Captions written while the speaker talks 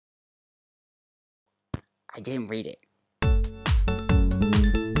I didn't read it.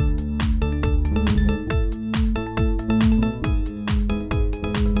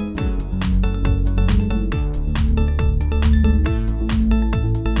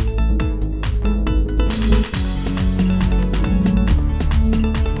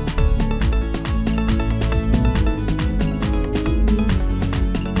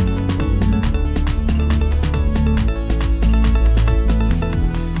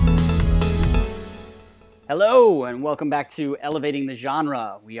 Hello, and welcome back to Elevating the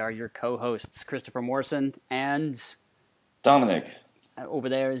Genre. We are your co-hosts, Christopher Morrison, and Dominic. Over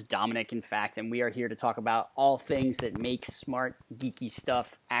there is Dominic, in fact, and we are here to talk about all things that make smart, geeky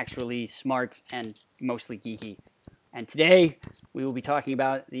stuff actually smart and mostly geeky. And today, we will be talking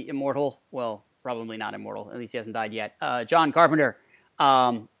about the immortal, well, probably not immortal, at least he hasn't died yet, John Carpenter,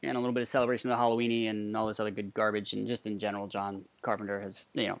 and a little bit of celebration of Halloweeny and all this other good garbage, and just in general, John Carpenter has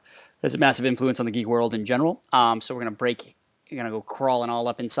a massive influence on the geek world in general. So we're gonna go crawling all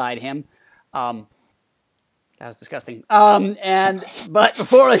up inside him. That was disgusting. But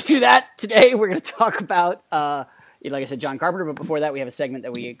before I do that, today we're gonna talk about, like I said, John Carpenter. But before that, we have a segment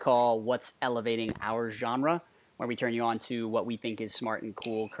that we call "What's Elevating Our Genre," where we turn you on to what we think is smart and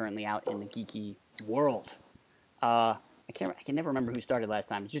cool currently out in the geeky world. I can never remember who started last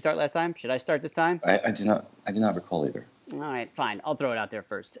time. Did you start last time? Should I start this time? I do not recall either. All right, fine. I'll throw it out there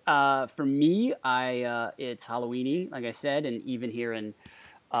first. For me, it's Halloweeny, like I said, and even here in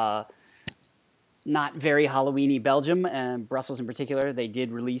not very Halloweeny Belgium, and Brussels in particular, they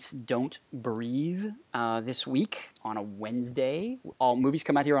did release Don't Breathe this week on a Wednesday. All movies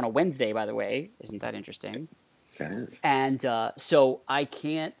come out here on a Wednesday, by the way. Isn't that interesting? That is. And so I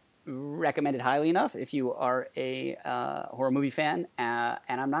can't recommend it highly enough if you are a horror movie fan, and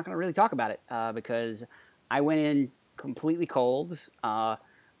I'm not going to really talk about it because I went in completely cold. I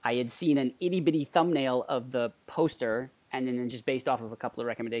had seen an itty-bitty thumbnail of the poster, and then just based off of a couple of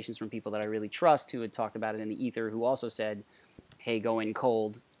recommendations from people that I really trust who had talked about it in the ether, who also said, hey, go in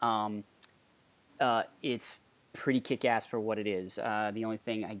cold. It's pretty kick-ass for what it is. The only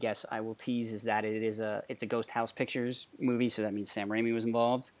thing I guess I will tease is that it's a Ghost House Pictures movie, so that means Sam Raimi was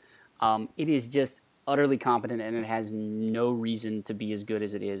involved. It is just utterly competent, and it has no reason to be as good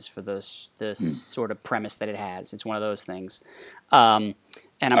as it is for the sort of premise that it has. It's one of those things.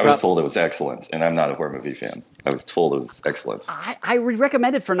 And I was told it was excellent, and I'm not a horror movie fan. I was told it was excellent. I would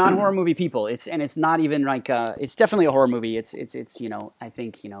recommend it for non-horror movie people. It's not even like it's definitely a horror movie. It's I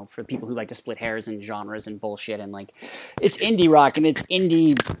think for people who like to split hairs and genres and bullshit, and like it's indie rock and it's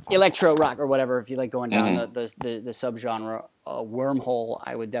indie electro rock or whatever. If you like going down the subgenre wormhole,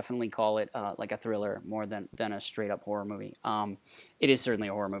 I would definitely call it like a thriller more than a straight up horror movie. It is certainly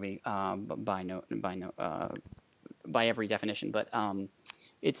a horror movie by every definition, but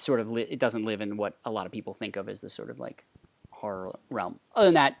it's sort of it doesn't live in what a lot of people think of as the sort of like horror realm. Other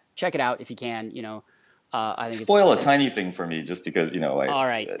than that, check it out if you can. I think spoil a tiny thing for me, just because all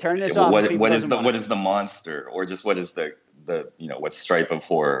right, turn this off. What is the monster, or just what is the what stripe of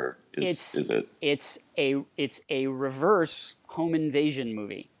horror is it? It's a reverse home invasion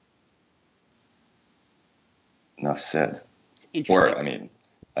movie. Enough said. It's interesting. Or I mean.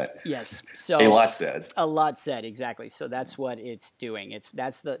 Yes, so a lot said. A lot said, exactly. So that's what it's doing.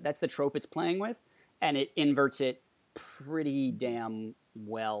 That's the trope it's playing with, and it inverts it pretty damn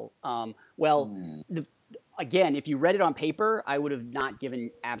well. Again, if you read it on paper, I would have not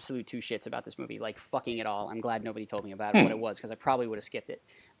given absolute two shits about this movie, like fucking at all. I'm glad nobody told me about what it was, because I probably would have skipped it.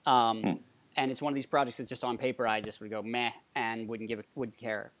 And it's one of these projects that's just on paper, I just would go meh and wouldn't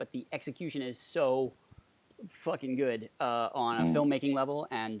care. But the execution is so fucking good on a filmmaking level,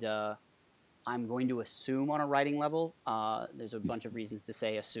 and I'm going to assume on a writing level. There's a bunch of reasons to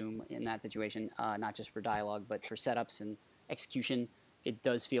say assume in that situation, not just for dialogue, but for setups and execution. It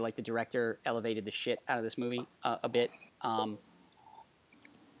does feel like the director elevated the shit out of this movie a bit.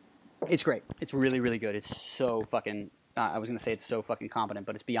 It's great. It's really, really good. It's so fucking... I was going to say it's so fucking competent,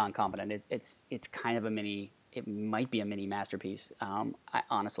 but it's beyond competent. It's kind of it might be a mini masterpiece,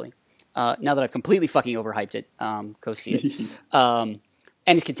 honestly. Now that I've completely fucking overhyped it, go see it. And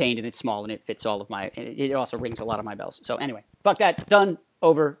it's contained, and it's small, and it fits all of my... It also rings a lot of my bells. So anyway, fuck that. Done.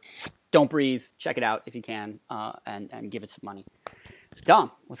 Over. Don't breathe. Check it out if you can, and give it some money.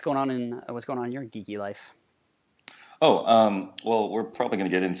 Dom, what's going on in your geeky life? Well, we're probably going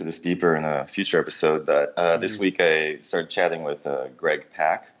to get into this deeper in a future episode, but this week I started chatting with Greg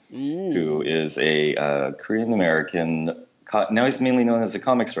Pak, who is a Korean-American... Now he's mainly known as a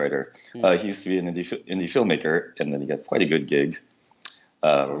comics writer. He used to be an indie filmmaker, and then he got quite a good gig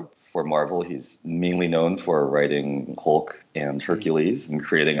for Marvel. He's mainly known for writing Hulk and Hercules and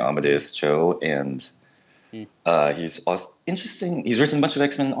creating Amadeus Cho and He's also interesting. He's written a bunch of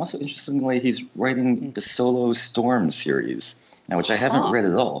X-Men. Also, interestingly, he's writing the Solo Storm series, now, which I haven't read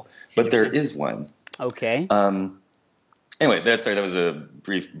at all, but there is one. Okay. Anyway, that was a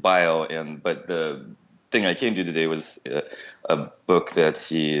brief bio, but the thing I came to today was a book that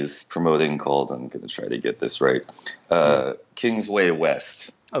he's promoting called, I'm going to try to get this right, Kingsway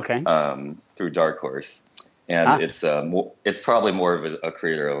West. Okay. Through Dark Horse, and it's probably more of a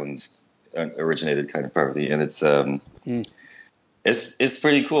creator-owned, originated kind of property, and it's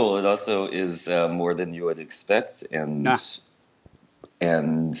pretty cool. It also is more than you would expect, and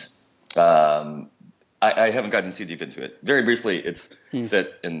I haven't gotten too deep into it. Very briefly, it's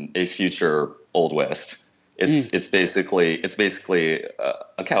set in a future Old West. It's basically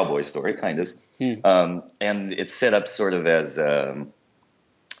a cowboy story, kind of, and it's set up sort of as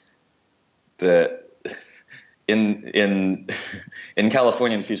in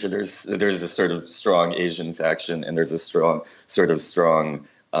Californian future, there's a sort of strong Asian faction, and there's a strong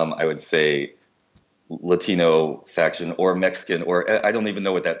I would say Latino faction, or Mexican, or I don't even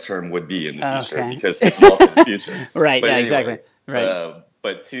know what that term would be in the future, because it's all in the future. Right. But yeah. anyway, Exactly. Right.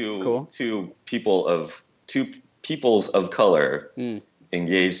 But two peoples of color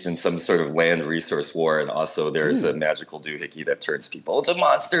engaged in some sort of land resource war, and also there's a magical doohickey that turns people into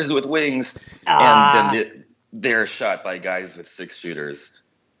monsters with wings, and then they're shot by guys with 6-shooters,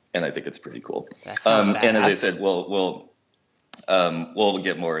 and I think it's pretty cool. And as I said, we'll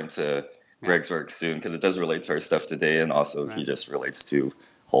get more into Greg's work soon, because it does relate to our stuff today, and also he just relates to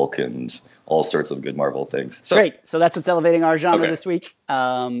Hulk and all sorts of good Marvel things. So, great. So that's what's elevating our genre this week,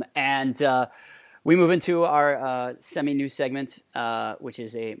 we move into our semi-news segment, which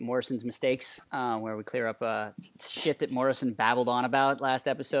is a Morrison's Mistakes, where we clear up shit that Morrison babbled on about last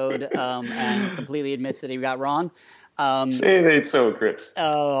episode and completely admits that he got wrong. Say it ain't so, Chris.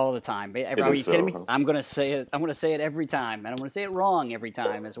 All the time. Are you kidding me? I'm going to say it. I'm going to say it every time, and I'm going to say it wrong every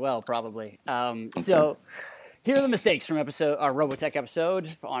time as well, probably. So here are the mistakes from our Robotech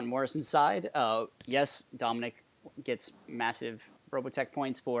episode on Morrison's side. Yes, Dominic gets massive Robotech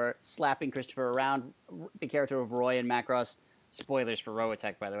points for slapping Christopher around, the character of Roy and Macross. Spoilers for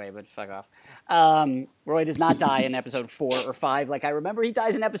Robotech, by the way, but fuck off. Roy does not die in episode 4 or 5. Like I remember, he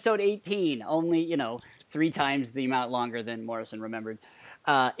dies in episode 18. Only 3 times the amount longer than Morrison remembered.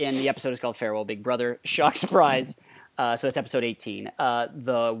 And the episode is called Farewell, Big Brother. Shock, surprise. So that's episode 18.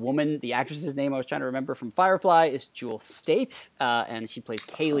 The actress's name I was trying to remember from Firefly is Jewel States, and she plays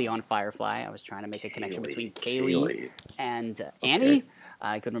Kaylee on Firefly. I was trying to make a connection between Kaylee and Annie.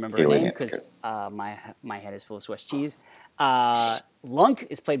 I couldn't remember her name because my head is full of Swiss cheese. Lunk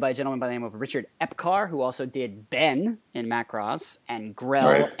is played by a gentleman by the name of Richard Epcar, who also did Ben in Macross, and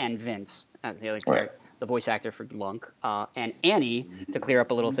Grell and Vince. That's the other character. The voice actor for Lunk, and Annie, to clear up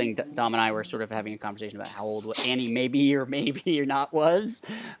a little thing, Dom and I were sort of having a conversation about how old Annie maybe or not was.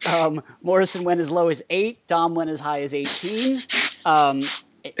 Morrison went as low as 8, Dom went as high as 18.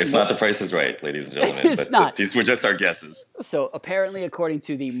 It's not The Price is Right, ladies and gentlemen. It's not. These were just our guesses. So apparently, according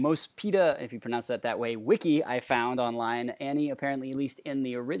to the Mospeada, if you pronounce that way, wiki I found online, Annie apparently, at least in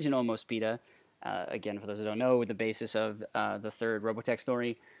the original Mospeada, again, for those who don't know, the basis of the third Robotech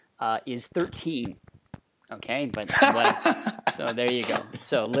story, is 13. Okay, but so there you go.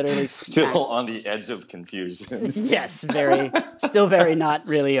 So literally still on the edge of confusion. Yes, still very not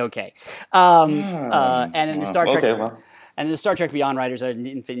really okay. And in the Star Trek, and in the Star Trek Beyond writers are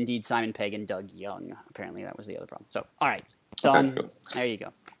indeed Simon Pegg and Doug Young. Apparently, that was the other problem. So, all right, done. Okay, cool. There you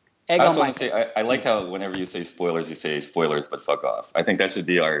go. I also want to say, I like how whenever you say spoilers, you say spoilers, but fuck off. I think that should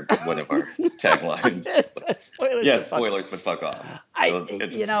be one of our taglines. Yes, spoilers. Yes, spoilers, but fuck off.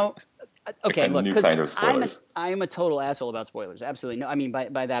 Okay, look, because kind of I am a total asshole about spoilers. Absolutely. No, I mean,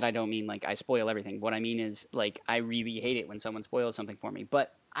 by that, I don't mean, like, I spoil everything. What I mean is, like, I really hate it when someone spoils something for me.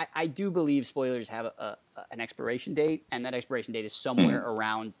 But I do believe spoilers have an expiration date, and that expiration date is somewhere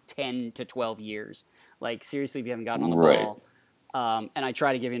around 10 to 12 years. Like, seriously, if you haven't gotten on the ball. And I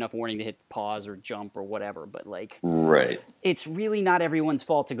try to give you enough warning to hit pause or jump or whatever, but it's really not everyone's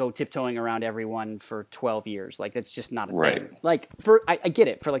fault to go tiptoeing around everyone for 12 years. Like, that's just not a thing. Like, I get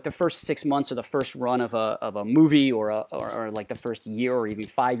it, for like the first 6 months or the first run of a movie or like the first year or even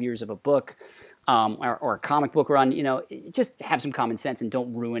 5 years of a book, or a comic book run, just have some common sense and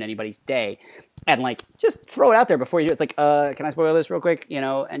don't ruin anybody's day. And like, just throw it out there before you do it. It's like, can I spoil this real quick?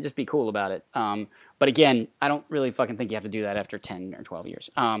 And just be cool about it. But again, I don't really fucking think you have to do that after 10 or 12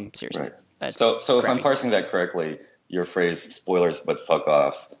 years. Seriously. Right. So if I'm parsing that correctly, your phrase spoilers but fuck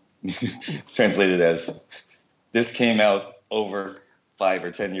off is translated as this came out over 5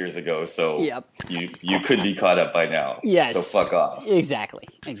 or 10 years ago, so Yep. you could be caught up by now. Yes. So fuck off. Exactly.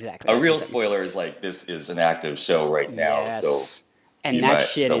 A real spoiler is like, this is an active show right now, Yes. so and that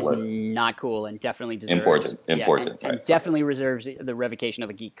shit is not cool and definitely deserves important, and right. definitely reserves the revocation of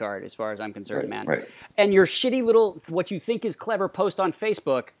a geek card, as far as I'm concerned, man. Right. And your shitty little, what you think is clever post on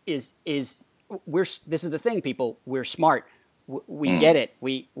Facebook is this is the thing, people. We're smart. We get it.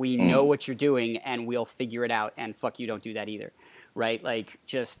 We know what you're doing, and we'll figure it out. And fuck you, don't do that either, right? Like,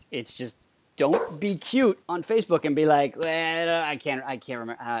 it's just don't be cute on Facebook and be like, well, I can't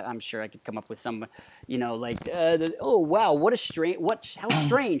remember. I'm sure I could come up with some, like, oh wow, how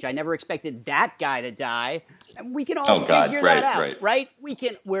strange. I never expected that guy to die. And we can all figure that out, right?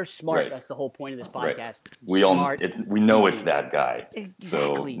 We're smart. Right. That's the whole point of this podcast. Right. We know it's that guy.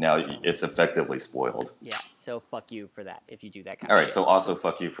 Exactly. So now it's effectively spoiled. Yeah. So fuck you for that if you do that kind of shit. All right. Shit. So also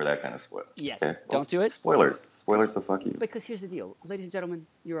fuck you for that kind of spoil. Yes. Okay. Don't do it. Spoilers. So fuck you. Because here's the deal, ladies and gentlemen,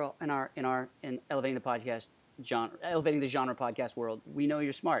 you're all in elevating the genre podcast world. We know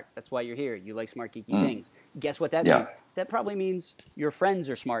you're smart. That's why you're here. You like smart geeky things. Guess what that means? That probably means your friends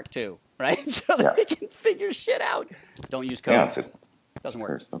are smart too, right? So they can figure shit out. Don't use code. Yeah, doesn't work.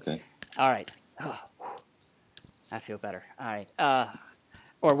 Cursed. Okay. All right. I feel better. All right.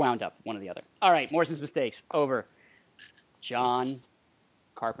 Or wound up, one or the other. All right, Morrison's Mistakes, over. John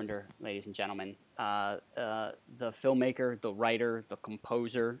Carpenter, ladies and gentlemen. The filmmaker, the writer, the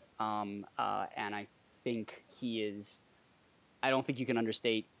composer, and I think he is, I don't think you can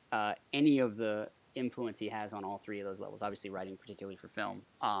understate any of the influence he has on all three of those levels, obviously writing particularly for film.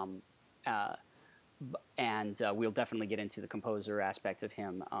 And we'll definitely get into the composer aspect of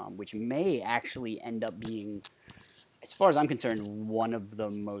him, which may actually end up being, as far as I'm concerned, one of the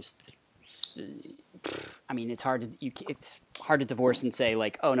most. I mean, it's hard to divorce and say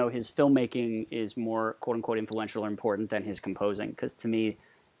like, oh no, his filmmaking is more quote unquote influential or important than his composing. Because to me,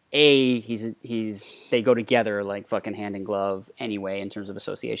 they go together like fucking hand in glove anyway in terms of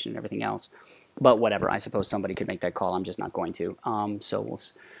association and everything else. But whatever, I suppose somebody could make that call. I'm just not going to. So we're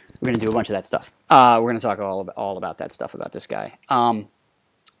going to do a bunch of that stuff. We're going to talk all about that stuff about this guy.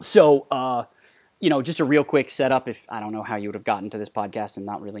 Just a real quick setup. If I don't know how you would have gotten to this podcast and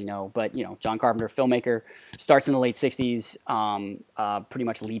not really know, but John Carpenter, filmmaker, starts in the late '60s, pretty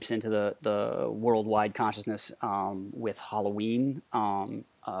much leaps into the worldwide consciousness with Halloween. I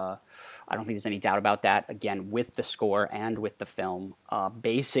don't think there's any doubt about that. Again, with the score and with the film,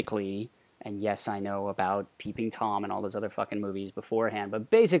 basically. And yes, I know about Peeping Tom and all those other fucking movies beforehand,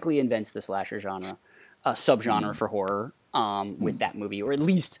 but basically invents the slasher genre, a subgenre for horror with that movie, or at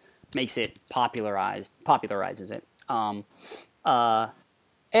least makes it popularizes it. And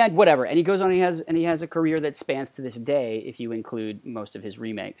whatever. And he goes on, he has a career that spans to this day if you include most of his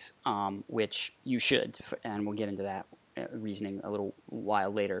remakes, which you should, and we'll get into that reasoning a little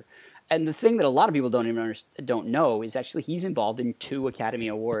while later. And the thing that a lot of people don't know is actually he's involved in 2 Academy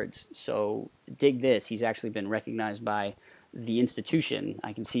Awards. So dig this. He's actually been recognized by the institution.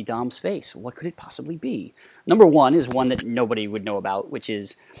 I can see Dom's face. What could it possibly be? Number 1 is one that nobody would know about, which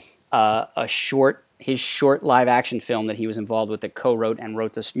is his short live action film that he was involved with, that co-wrote and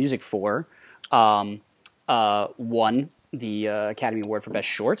wrote this music for, won the Academy Award for Best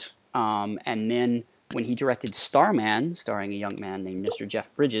Short. And then when he directed Starman, starring a young man named Mr.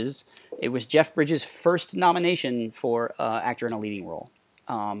 Jeff Bridges, it was Jeff Bridges' first nomination for actor in a leading role.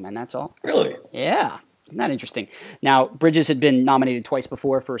 And that's all. Really? Yeah. Isn't that interesting? Now, Bridges had been nominated twice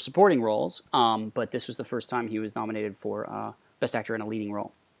before for supporting roles, but this was the first time he was nominated for Best Actor in a Leading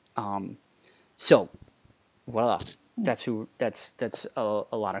Role. So, voila. That's a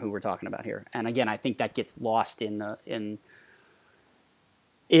lot of who we're talking about here. And again, I think that gets lost in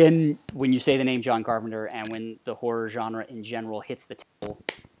when you say the name John Carpenter and when the horror genre in general hits the table.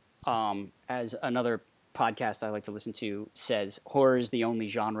 As another podcast I like to listen to says, horror is the only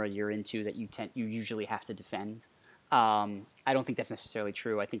genre you're into that you usually have to defend. I don't think that's necessarily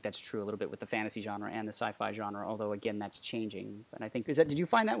true. I think that's true a little bit with the fantasy genre and the sci-fi genre, although again that's changing. But I think did you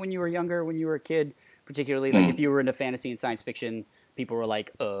find that when you were younger, when you were a kid, particularly like if you were into fantasy and science fiction, people were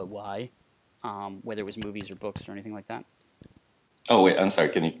like, why? Whether it was movies or books or anything like that. Oh wait, I'm sorry.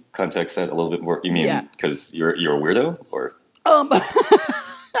 Can you context that a little bit more? You mean because you're a weirdo, or?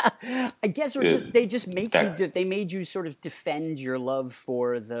 I guess, or they made you sort of defend your love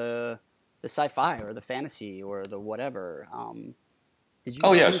for the sci-fi or the fantasy or the whatever. Did you?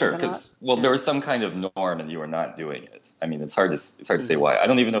 Oh yeah, sure. Because there was some kind of norm, and you were not doing it. I mean, it's hard to say why. I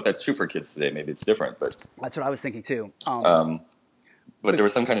don't even know if that's true for kids today. Maybe it's different, but that's what I was thinking too. But there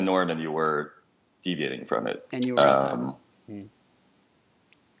was some kind of norm, and you were deviating from it. And you were outside.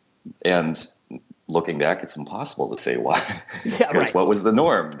 And looking back, it's impossible to say why. Yeah, Because right. what was the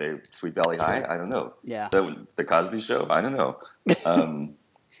norm? Sweet Valley High? I don't know. Yeah. The Cosby Show? I don't know.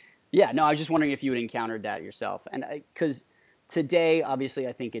 Yeah, no, I was just wondering if you had encountered that yourself. And because today, obviously,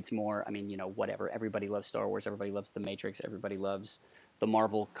 I think it's more, I mean, whatever. Everybody loves Star Wars. Everybody loves The Matrix. Everybody loves the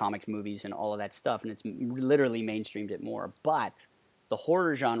Marvel comic movies and all of that stuff. And it's literally mainstreamed it more. But the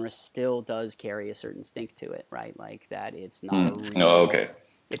horror genre still does carry a certain stink to it, right? Like that it's not a real, Oh, okay.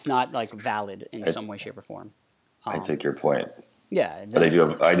 it's not like valid in some way, shape, or form. I take your point. Yeah. But I do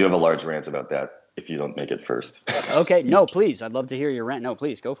have a large rant about that if you don't make it first. Okay, no, please. I'd love to hear your rant. No,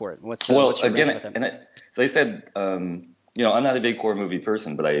 please go for it. What's your rant about that? So I said, I'm not a big horror movie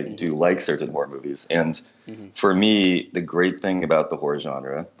person, but I do like certain horror movies. And for me, the great thing about the horror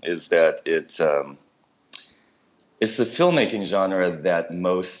genre is that it's the filmmaking genre that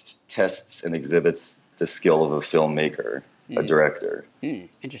most tests and exhibits the skill of a filmmaker, a director.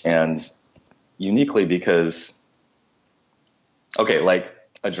 Interesting. And uniquely because, okay, like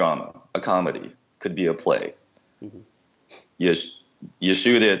a drama, a comedy, could be a play. You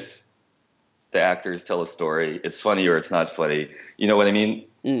shoot it, the actors tell a story, it's funny or it's not funny. You know what I mean?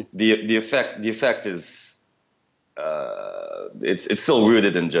 The effect is it's still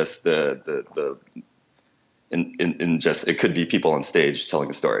rooted in just in just it could be people on stage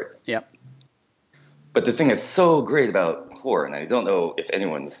telling a story. Yep. But the thing that's so great about horror, and I don't know if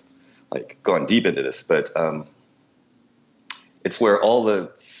anyone's like gone deep into this, but it's where all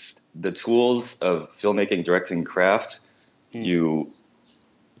the tools of filmmaking, directing, craft, you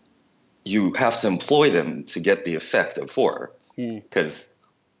have to employ them to get the effect of horror. Because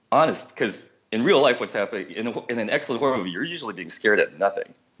in real life, what's happening in an excellent horror movie, you're usually being scared at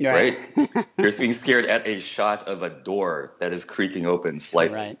nothing, right? You're being scared at a shot of a door that is creaking open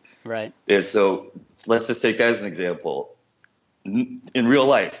slightly. Right. And so let's just take that as an example. In real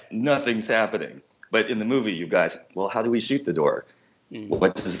life, nothing's happening. But in the movie, you've got, well, how do we shoot the door?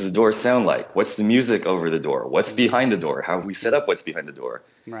 What does the door sound like? What's the music over the door? What's behind the door? How have we set up what's behind the door?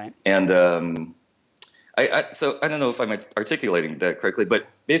 Right. And so I don't know if I'm articulating that correctly, but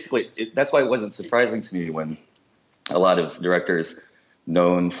basically that's why it wasn't surprising to me when a lot of directors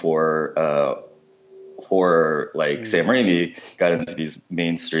known for horror, like Sam Raimi, got into these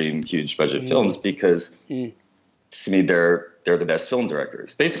mainstream, huge budget films because to me they're the best film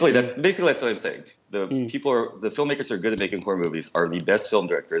directors. Basically that's what I'm saying. The filmmakers who are good at making horror movies are the best film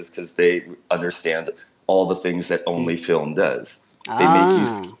directors because they understand all the things that only film does. They make you.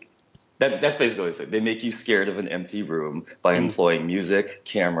 That's basically what I said. They make you scared of an empty room by employing music,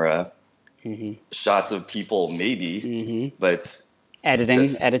 camera, shots of people, maybe, but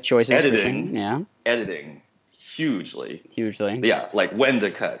edit choices. Editing, hugely. Hugely. Yeah, like when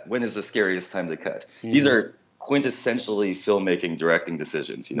to cut. When is the scariest time to cut? These are quintessentially filmmaking, directing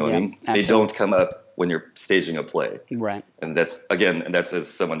decisions. You know what I mean? Absolutely. They don't come up when you're staging a play. Right. And that's as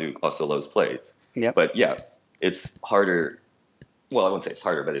someone who also loves plays. Yep. But yeah, it's harder. Well, I wouldn't say it's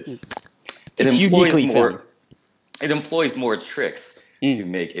harder, but it employs more tricks to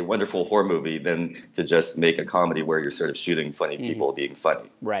make a wonderful horror movie than to just make a comedy where you're sort of shooting funny people being funny.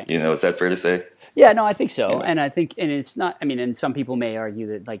 Right. Is that fair to say? Yeah, no, I think so. Yeah. And I think, and it's not, I mean, and some people may argue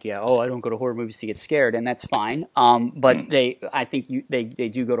that like, I don't go to horror movies to get scared, and that's fine. But I think they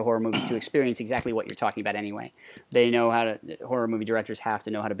do go to horror movies to experience exactly what you're talking about anyway. They know horror movie directors have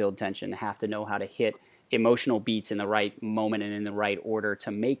to know how to build tension, have to know how to hit emotional beats in the right moment and in the right order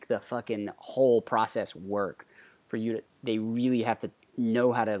to make the fucking whole process work for you. They really have to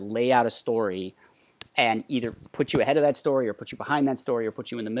know how to lay out a story and either put you ahead of that story or put you behind that story or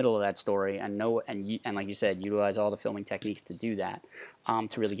put you in the middle of that story and like you said, utilize all the filming techniques to do that,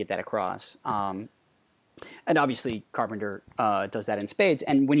 to really get that across. And obviously Carpenter does that in spades.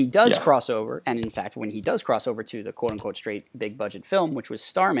 And when he does cross over, and in fact, when he does cross over to the quote-unquote straight big-budget film, which was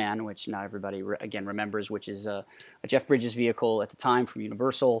Starman, which not everybody, again, remembers, which is a Jeff Bridges vehicle at the time from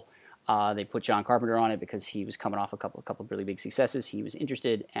Universal. They put John Carpenter on it because he was coming off a couple of really big successes. He was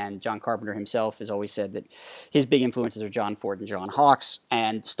interested, and John Carpenter himself has always said that his big influences are John Ford and John Hawkes.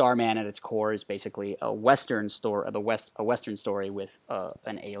 And Starman, at its core, is basically a Western story, a Western story with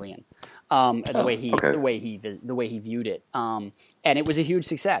an alien. The way he viewed it, and it was a huge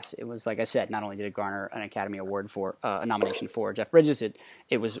success. It was, like I said, not only did it garner an Academy Award for a nomination for Jeff Bridges,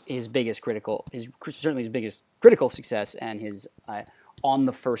 it was certainly his biggest critical success and his on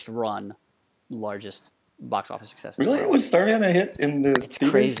the first run largest box office success as Really? well. Was Starman a hit in the It's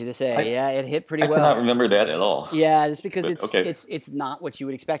theaters? crazy to say. Yeah, it hit pretty I well. cannot remember that at all. Yeah, it's because But, okay. it's not what you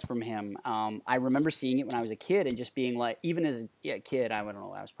would expect from him. I remember seeing it when I was a kid and just being like, even as a kid, I don't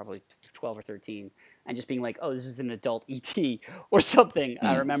know, I was probably 12 or 13, and just being like, oh, this is an adult ET or something.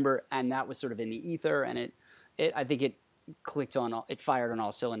 I remember, and that was sort of in the ether, and I think it it fired on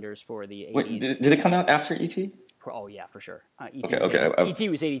all cylinders for the 80s. Wait, did it come out after E.T.? Oh yeah, for sure. Okay. ET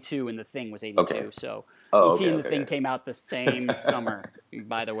was 82 and The Thing was 82. Okay. So Oh, ET okay, and The okay. Thing came out the same summer,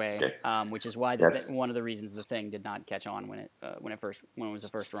 by the way, Okay. which is why one of the reasons The Thing did not catch on when it was the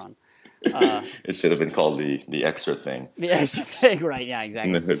first run. It should have been called the extra thing. The extra thing, right? Yeah,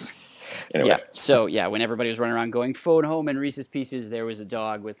 exactly. Anyway. Yeah. So yeah, when everybody was running around going phone home and Reese's Pieces, there was a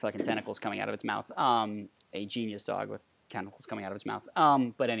dog with fucking tentacles coming out of its mouth. A genius dog with tentacles coming out of its mouth.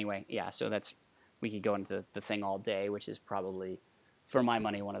 But anyway, yeah. So we could go into The Thing all day, which is probably, for my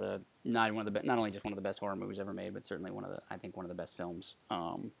money, not only just one of the best horror movies ever made, but certainly one of the best films.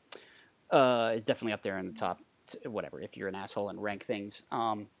 Is definitely up there in the top. Whatever. If you're an asshole and rank things,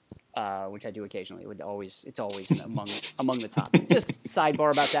 which I do occasionally, it's always among the top. Just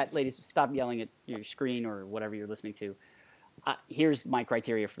sidebar about that, ladies. Stop yelling at your screen or whatever you're listening to. Here's my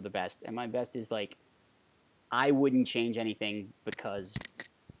criteria for the best, and my best is like, I wouldn't change anything because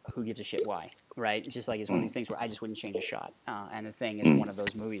who gives a shit why, right? It's just like, it's one of these things where I just wouldn't change a shot. And The Thing is one of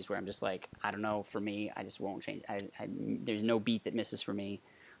those movies where I'm just like, I don't know, for me, I just won't change. There's no beat that misses for me.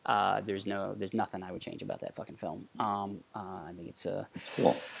 There's nothing I would change about that fucking film. I think it's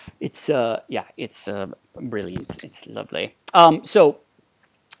cool. It's brilliant. It's lovely. So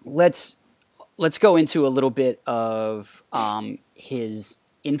let's go into a little bit of his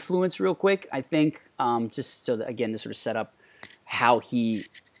influence real quick. I think just so that, again, to sort of set up how he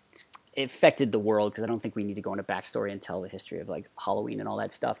affected the world, because I don't think we need to go into backstory and tell the history of like Halloween and all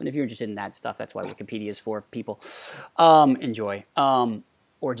that stuff. And if you're interested in that stuff, that's why Wikipedia is for people. Enjoy.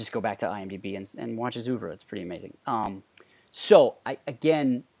 Or just go back to IMDb and watch his oeuvre. It's pretty amazing. So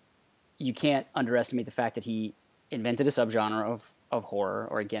again, you can't underestimate the fact that he invented a subgenre of horror,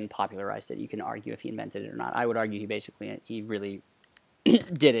 or again popularized it. You can argue if he invented it or not. I would argue he really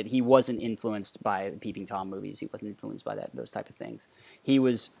did it. He wasn't influenced by the Peeping Tom movies. He wasn't influenced by those type of things. He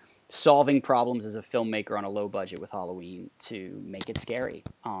was solving problems as a filmmaker on a low budget with Halloween to make it scary,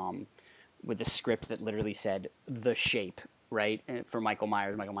 with a script that literally said The Shape, right? And for Michael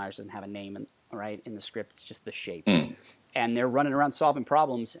Myers doesn't have a name, right? In the script, it's just The Shape. And they're running around solving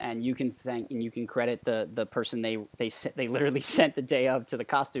problems, and you can credit the person they literally sent the day of to the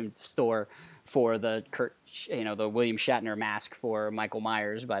costume store for the William Shatner mask for Michael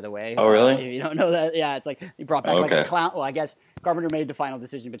Myers, by the way. Oh, really? If you don't know that, yeah, it's like he brought back like a clown. Well, I guess Carpenter made the final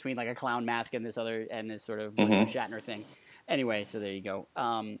decision between like a clown mask and this sort of William Shatner thing. Anyway, so there you go.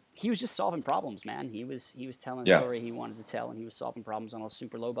 He was just solving problems, man. He was telling a story he wanted to tell, and he was solving problems on a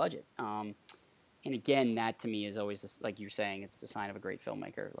super low budget. And again, that to me is always this, like you're saying, it's the sign of a great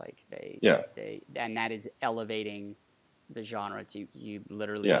filmmaker. Like and that is elevating the genre. You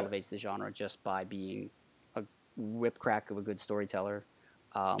literally elevates the genre just by being a whip crack of a good storyteller,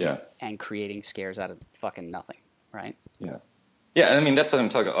 and creating scares out of fucking nothing, right? Yeah. I mean, that's what I'm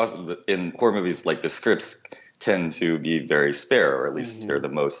talking about. Also, in horror movies, like the scripts tend to be very spare, or at least they're the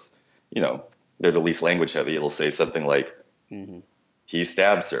most, they're the least language heavy. It'll say something like, he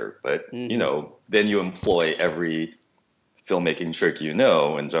stabs her, but then you employ every filmmaking trick,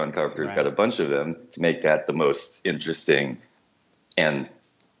 and John Carpenter's got a bunch of them to make that the most interesting and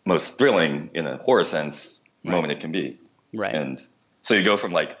most thrilling in a horror sense moment it can be. Right. And so you go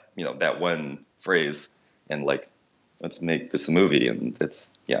from like, that one phrase and like, let's make this a movie. And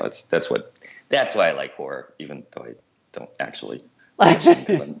that's why I like horror, even though I don't actually,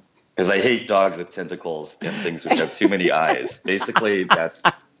 because I hate dogs with tentacles and things which have too many eyes. Basically, that's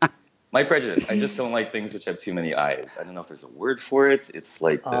my prejudice. I just don't like things which have too many eyes. I don't know if there's a word for it. It's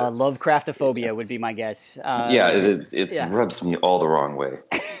like Lovecraftophobia would be my guess. It rubs me all the wrong way.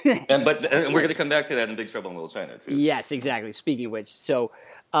 and we're going to come back to that in Big Trouble in Little China too. Yes, exactly. Speaking of which, so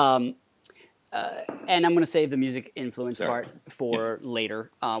and I'm going to save the music influence part for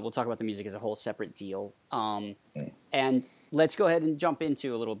later. We'll talk about the music as a whole separate deal. And let's go ahead and jump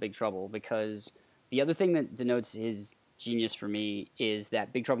into a little Big Trouble, because the other thing that denotes his genius for me is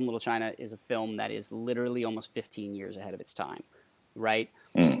that Big Trouble in Little China is a film that is literally almost 15 years ahead of its time, right?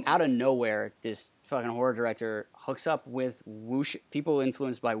 Out of nowhere, this fucking horror director hooks up with wuxia, people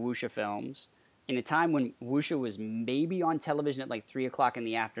influenced by wuxia films, in a time when wuxia was maybe on television at like 3 o'clock in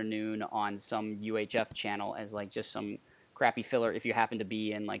the afternoon on some UHF channel as like just some crappy filler if you happen to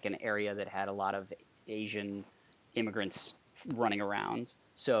be in like an area that had a lot of Asian immigrants running around.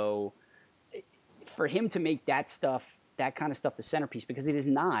 So for him to make that kind of stuff, the centerpiece, because it is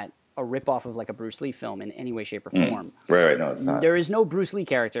not a ripoff of like a Bruce Lee film in any way, shape, or form. Right, no, it's not. There is no Bruce Lee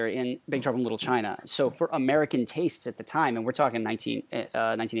character in Big Trouble in Little China. So for American tastes at the time, and we're talking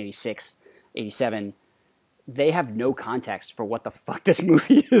 1986, 87, they have no context for what the fuck this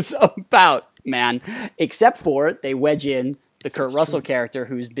movie is about, man. Except for they wedge in the Kurt Russell character,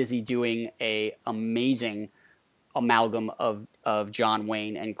 who's busy doing a amazing amalgam of John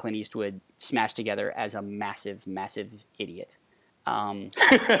Wayne and Clint Eastwood smashed together as a massive, massive idiot. Who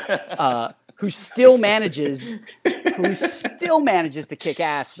still manages to kick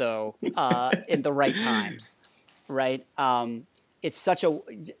ass though in the right times, right? It's such a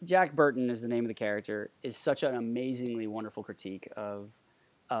Jack Burton is the name of the character, is such an amazingly wonderful critique of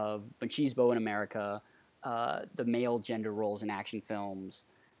machismo in America, the male gender roles in action films,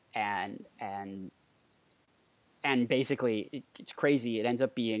 and basically it's crazy. It ends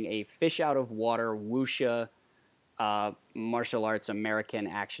up being a fish out of water wuxia martial arts American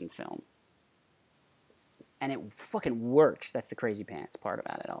action film, and it fucking works. That's the crazy pants part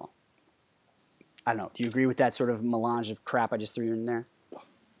about it all. I don't know. Do you agree with that sort of melange of crap I just threw in there?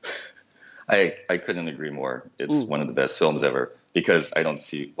 I couldn't agree more. It's one of the best films ever, because I haven't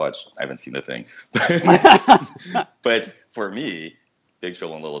seen the thing. But for me, Big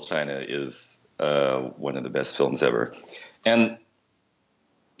Trouble in Little China is one of the best films ever. And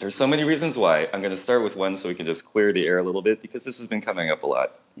there's so many reasons why. I'm going to start with one so we can just clear the air a little bit, because this has been coming up a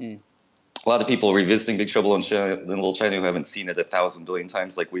lot. A lot of people revisiting Big Trouble in Little China who haven't seen it 1,000 billion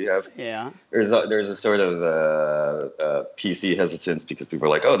times like we have. Yeah. There's a sort of PC hesitance, because people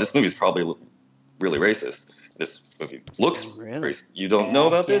are like, oh, this movie's probably really racist. This movie looks racist. You don't know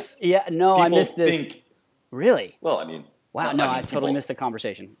about this? Yeah, no, people I missed this. Really? Well, I mean... Wow, no, I totally missed the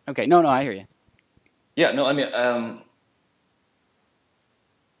conversation. Okay, no, I hear you. Yeah, no, I mean...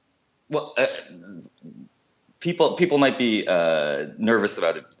 Well, people might be nervous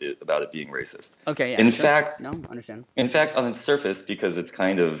about it being racist. Okay, yeah. In fact, no, understand. In fact, on its surface, because it's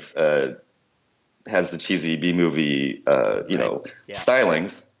kind of has the cheesy B movie,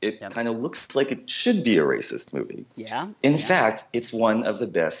 stylings, it kind of looks like it should be a racist movie. Yeah. In fact, it's one of the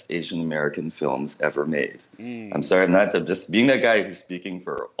best Asian American films ever made. I'm sorry, I'm just being that guy who's speaking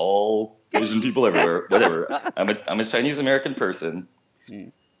for all Asian people everywhere. Whatever. I'm a Chinese American person.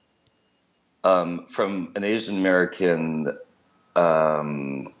 From an Asian American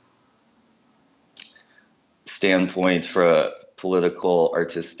standpoint, for a political,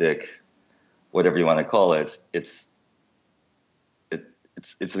 artistic, whatever you want to call it, it's an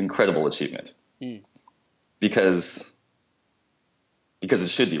incredible achievement. Because it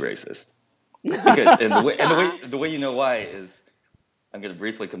should be racist. The way you know why is, I'm going to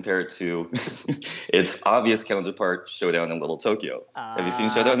briefly compare it to its obvious counterpart, Showdown in Little Tokyo. Have you seen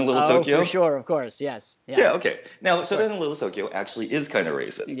Showdown in Little Tokyo? For sure, of course, yes. Yeah, okay. Now, Showdown in Little Tokyo actually is kind of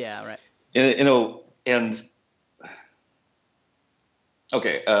racist. Yeah, right.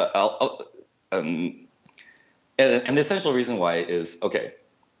 Okay, and the essential reason why is, okay,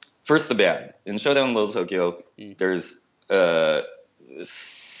 first the bad. In Showdown in Little Tokyo, there's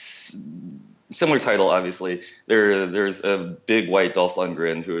similar title, obviously. There's a big white Dolph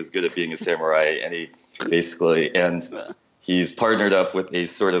Lundgren who is good at being a samurai, and he's partnered up with a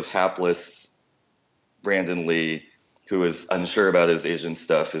sort of hapless Brandon Lee, who is unsure about his Asian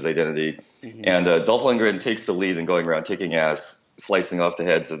stuff, his identity. And Dolph Lundgren takes the lead in going around kicking ass, slicing off the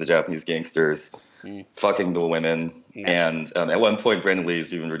heads of the Japanese gangsters, fucking the women. And at one point, Brandon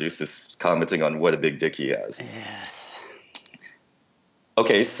Lee's even reduced this, commenting on what a big dick he has. Yes.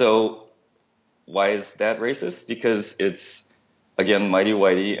 Okay, so why is that racist? Because it's, again, Mighty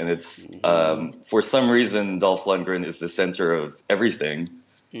Whitey, and it's, for some reason, Dolph Lundgren is the center of everything.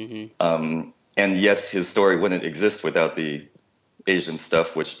 And yet his story wouldn't exist without the Asian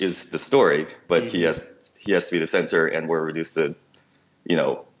stuff, which is the story, but he has to be the center, and we're reduced to,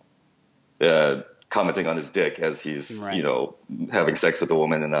 commenting on his dick as he's, having sex with a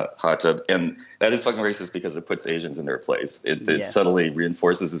woman in a hot tub. And that is fucking racist, because it puts Asians in their place. It subtly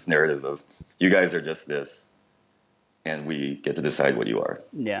reinforces this narrative of, you guys are just this, and we get to decide what you are.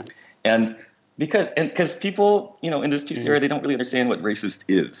 Yeah. And because people, in this PC era, they don't really understand what racist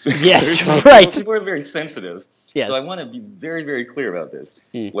is. Yes, right. People are very sensitive. Yes. So I want to be very, very clear about this.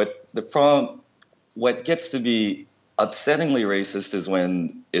 What gets to be upsettingly racist is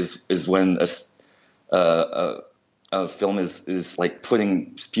when a film is like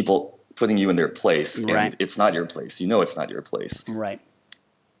putting you in their place, and it's not your place. It's not your place. Right.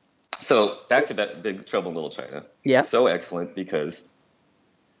 So back to that Big Trouble in Little China. Yeah. So excellent because,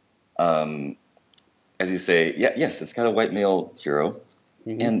 as you say, yes, it's got a white male hero,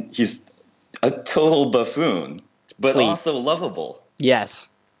 and he's a total buffoon, but Please. also lovable. Yes.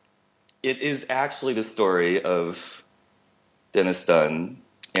 It is actually the story of Dennis Dunn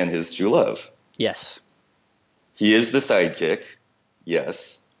and his true love. Yes. He is the sidekick,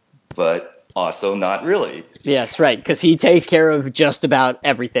 yes, but also not really. Yes, right, because he takes care of just about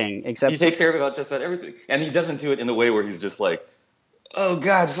everything except He takes care of about just about everything, and he doesn't do it in a way where he's just like, "Oh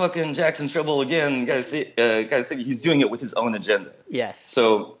God, fucking Jackson trouble again." Gotta see. He's doing it with his own agenda. Yes.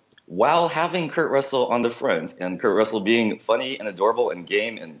 So while having Kurt Russell on the front, and Kurt Russell being funny and adorable and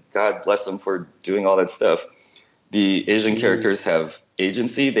game, and God bless him for doing all that stuff, the Asian characters have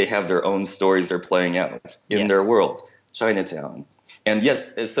agency. They have their own stories they're playing out in their world, Chinatown, and yes,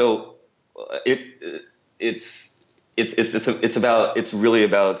 so it's really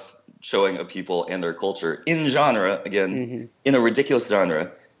about showing a people and their culture in genre again, in a ridiculous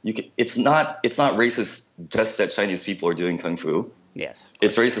genre. It's not racist just that Chinese people are doing kung fu. Yes.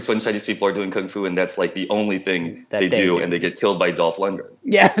 It's racist when Chinese people are doing kung fu and that's like the only thing they do and they get killed by Dolph Lundgren.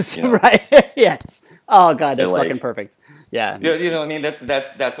 Yes, you know? right. Yes. Oh God, that's fucking perfect. Yeah. Yeah, you know, I mean, that's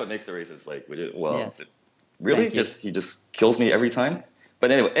what makes it racist. Like, really, he just kills me every time. But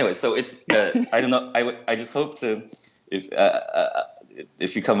anyway, so it's I don't know. I just hope to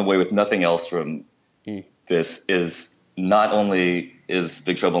if you come away with nothing else from this is not only is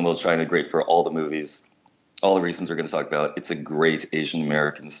Big Trouble in Little China great for all the movies, all the reasons we're going to talk about. It's a great Asian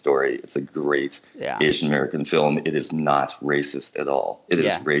American story. It's a great Asian American film. It is not racist at all. It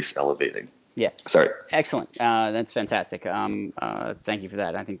is race elevating. Yes. Sorry. Excellent. That's fantastic. Thank you for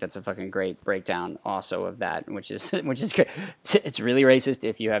that. I think that's a fucking great breakdown also of that, which is good. It's really racist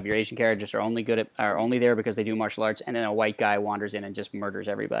if you have your Asian characters are only there because they do martial arts, and then a white guy wanders in and just murders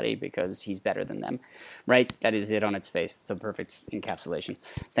everybody because he's better than them. Right? That is it on its face. It's a perfect encapsulation.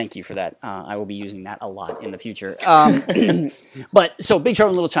 Thank you for that. I will be using that a lot in the future. But so Big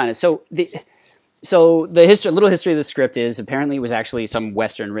Trouble in Little China. So the little history of the script is apparently it was actually some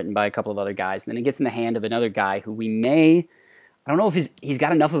Western written by a couple of other guys. And then it gets in the hand of another guy who I don't know if he's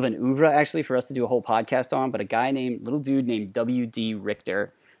got enough of an oeuvre actually for us to do a whole podcast on, but little dude named W.D.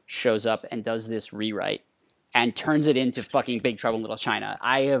 Richter shows up and does this rewrite and turns it into fucking Big Trouble in Little China.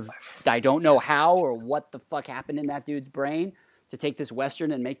 I don't know how or what the fuck happened in that dude's brain to take this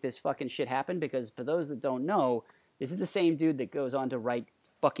Western and make this fucking shit happen, because for those that don't know, this is the same dude that goes on to write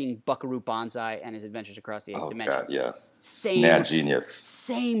fucking Buckaroo Banzai and His Adventures Across the Eighth Dimension. God, yeah. Same genius.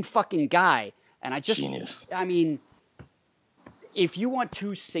 Same fucking guy. And genius. I mean, if you want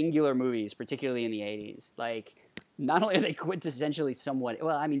two singular movies, particularly in the 80s, like, not only are they quintessentially somewhat,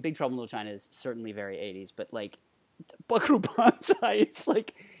 well, I mean, Big Trouble in Little China is certainly very 80s, but like, Buckaroo Banzai is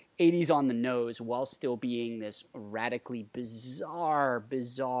like 80s on the nose while still being this radically bizarre,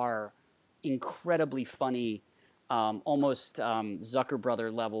 incredibly funny, almost Zucker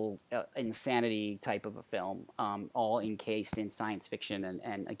Brother level insanity type of a film, all encased in science fiction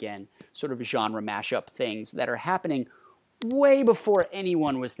and again, sort of genre mashup things that are happening way before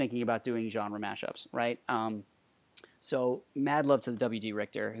anyone was thinking about doing genre mashups, right? So mad love to the W.D.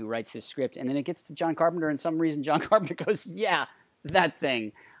 Richter who writes this script, and then it gets to John Carpenter, and some reason John Carpenter goes, yeah, that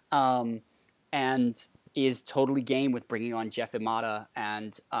thing, and is totally game with bringing on Jeff Imada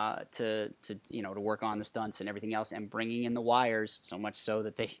and to work on the stunts and everything else, and bringing in the wires, so much so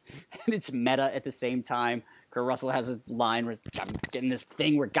that and it's meta at the same time. Kurt Russell has a line where I'm getting this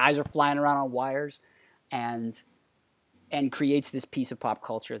thing where guys are flying around on wires, and creates this piece of pop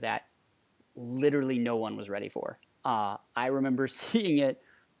culture that literally no one was ready for. I remember seeing it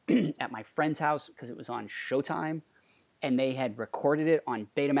at my friend's house because it was on Showtime, and they had recorded it on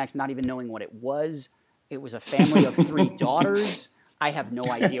Betamax, not even knowing what it was. It was a family of 3 daughters. I have no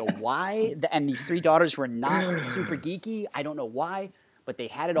idea why. And these 3 daughters were not super geeky. I don't know why, but they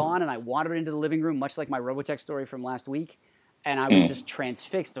had it on, and I wandered into the living room, much like my Robotech story from last week, and I was just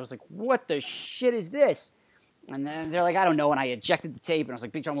transfixed. I was like, what the shit is this? And then they're like, I don't know. And I ejected the tape, and I was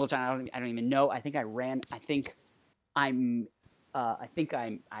like, Big Trouble in Little China. I don't even know. I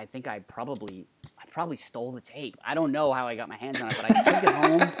probably stole the tape. I don't know how I got my hands on it, but I took it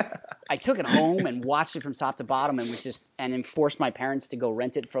home. I took it home and watched it from top to bottom, and then forced my parents to go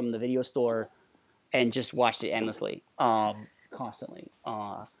rent it from the video store, and just watched it endlessly, constantly.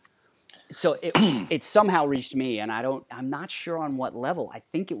 So it somehow reached me, and I'm not sure on what level. I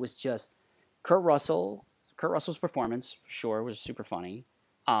think it was just Kurt Russell's performance, sure, was super funny.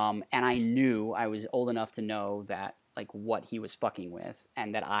 And I knew I was old enough to know that, like, what he was fucking with,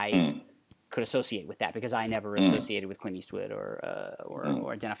 and that I could associate with that, because I never associated with Clint Eastwood or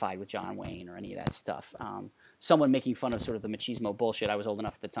identified with John Wayne or any of that stuff. Someone making fun of sort of the machismo bullshit, I was old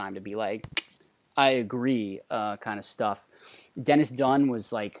enough at the time to be like, I agree, kind of stuff. Dennis Dunn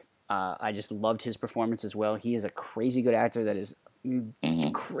was like I just loved his performance as well. He is a crazy good actor that is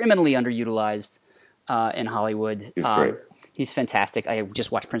Mm-hmm. criminally underutilized in Hollywood. He's great. He's fantastic. I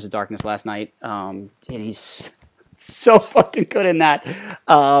just watched Prince of Darkness last night, and he's so fucking good in that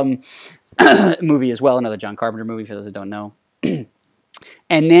movie as well. Another John Carpenter movie for those that don't know. And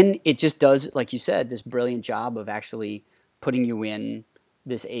then it just does, like you said, this brilliant job of actually putting you in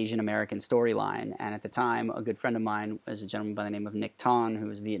this Asian American storyline. And at the time, a good friend of mine was a gentleman by the name of Nick Ton, who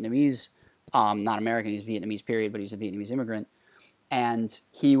was Vietnamese, not American, he's Vietnamese period, but he's a Vietnamese immigrant. And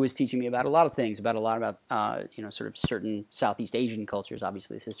he was teaching me about a lot of things, about sort of certain Southeast Asian cultures.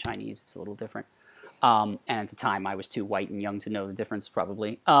 Obviously, this is Chinese; it's a little different. And at the time, I was too white and young to know the difference,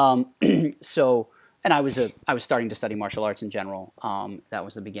 probably. And I was starting to study martial arts in general. That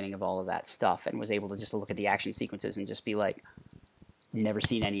was the beginning of all of that stuff, and was able to just look at the action sequences and just be like, never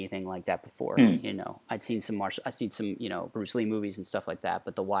seen anything like that before. I'd seen some Bruce Lee movies and stuff like that,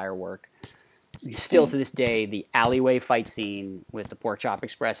 but the wire work. Still to this day, the alleyway fight scene with the Pork Chop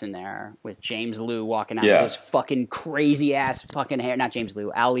Express in there, with James Liu walking out with his fucking crazy ass fucking hair. Not James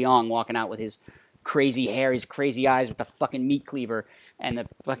Liu, Al Leong walking out with his crazy hair, his crazy eyes with the fucking meat cleaver, and the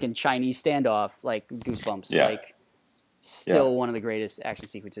fucking Chinese standoff, like goosebumps. Yeah. Like, still one of the greatest action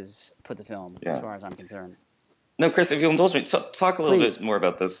sequences put the film, as far as I'm concerned. No, Chris, if you'll indulge me, talk a little bit more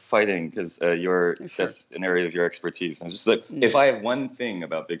about the fighting, because that's an area of your expertise. And it's just like, if I have one thing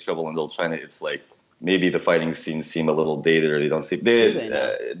about Big Trouble in Little China, it's like maybe the fighting scenes seem a little dated, or they don't seem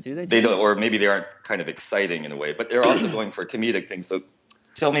they don't, or maybe they aren't kind of exciting in a way. But they're also going for comedic things. So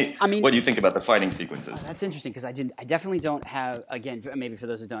tell me, what do you think about the fighting sequences? That's interesting, because I definitely don't have, again, maybe for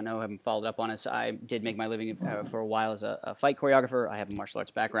those that don't know, haven't followed up on us, I did make my living for a while as a fight choreographer. I have a martial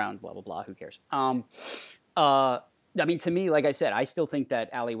arts background, blah, blah, blah, who cares? I mean, to me, like I said, I still think that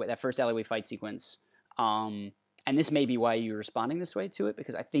first alleyway fight sequence, and this may be why you're responding this way to it,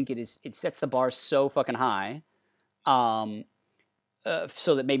 because I think it sets the bar so fucking high, so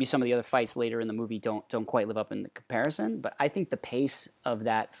that maybe some of the other fights later in the movie don't quite live up in the comparison. But I think the pace of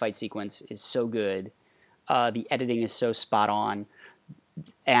that fight sequence is so good, the editing is so spot on,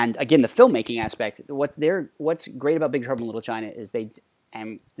 and again, the filmmaking aspect. What's great about Big Trouble in Little China is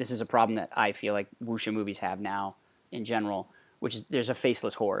and this is a problem that I feel like wuxia movies have now in general, which is there's a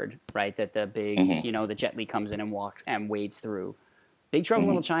faceless horde, right? That the big, the Jet Li comes in and walks and wades through. Big Trouble in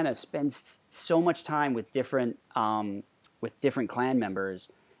Little China spends so much time with different clan members,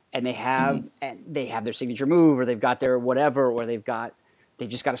 and they have their signature move, or they've got their whatever, or they've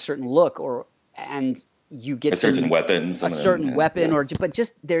just got a certain look, and you get certain weapon, but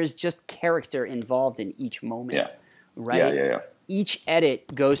there's just character involved in each moment, right? Yeah. Each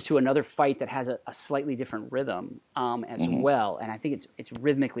edit goes to another fight that has a slightly different rhythm as well, and I think it's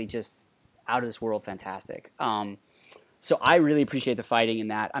rhythmically just out of this world fantastic. So I really appreciate the fighting in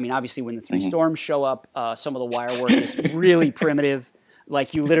that. I mean, obviously, when the three storms show up, some of the wire work is really primitive.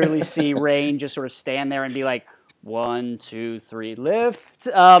 Like, you literally see Rain just sort of stand there and be like, 1, 2, 3, lift.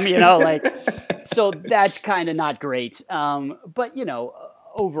 So that's kind of not great. But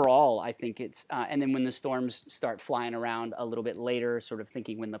overall, I think it's and then when the storms start flying around a little bit later, sort of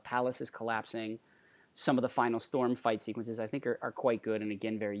thinking when the palace is collapsing, some of the final storm fight sequences I think are quite good, and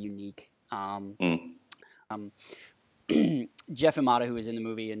again, very unique. Jeff Imada, who is in the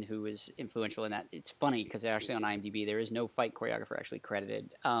movie and who is influential in that, it's funny because actually on IMDb there is no fight choreographer actually credited,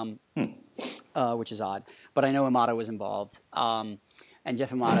 which is odd, but I know Imada was involved. And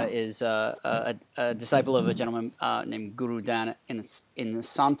Jeff Imada is a disciple of a gentleman named Guru Dan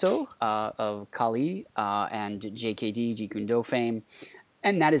Inosanto of Kali and JKD, Jeet Kune Do fame.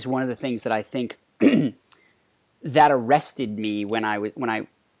 And that is one of the things that I think that arrested me when I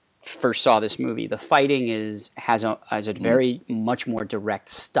first saw this movie. The fighting has a very much more direct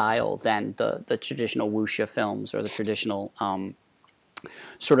style than the traditional wuxia films, or the traditional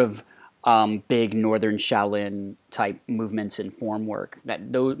sort of big Northern Shaolin type movements and form work.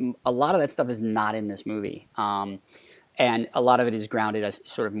 A lot of that stuff is not in this movie, and a lot of it is grounded as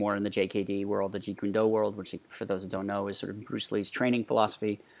sort of more in the JKD world, the Jeet Kune Do world, which, for those that don't know, is sort of Bruce Lee's training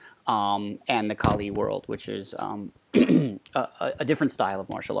philosophy, and the Kali world, which is a different style of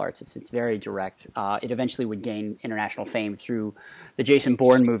martial arts. It's very direct. It eventually would gain international fame through the Jason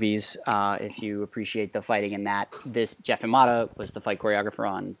Bourne movies. If you appreciate the fighting in that, Jeff Imada was the fight choreographer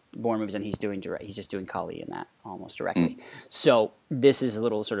on Bourne movies, and he's just doing Kali in that almost directly. So this is a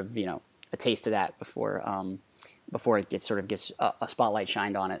little sort of a taste of that before it gets a spotlight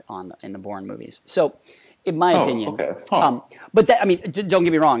shined on it in the Bourne movies. So in my Oh, opinion. okay. Huh. But that, I mean, don't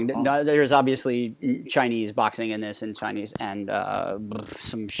get me wrong. There's obviously Chinese boxing in this, and Chinese and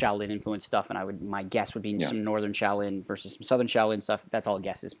some Shaolin influenced stuff. And my guess would be some Northern Shaolin versus some Southern Shaolin stuff. That's all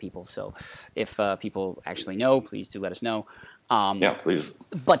guesses, people. So if people actually know, please do let us know. Yeah, please.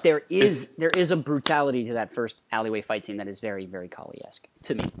 But there is a brutality to that first alleyway fight scene that is very, very Kali-esque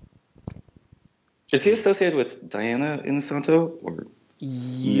to me. Is he associated with Diana Inosanto or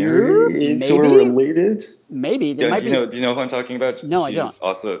Maybe or related? Maybe Yeah, do you know who I'm talking about? No, I don't.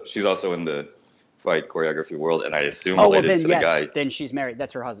 She's also in the fight choreography world, and I assume well, related then to the guy. Then she's married.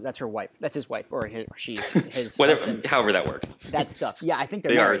 That's her husband. That's her wife. That's his wife, or she's his. Whatever, husband. however that works. That stuff. Yeah, I think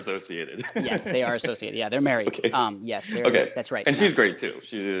they married. are associated. Yes, they are associated. Yeah, they're married. Okay. Yes. Okay. That's right. And she's great too.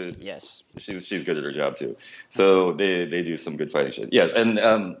 She's good at her job too. So they do some good fighting shit. Yes, and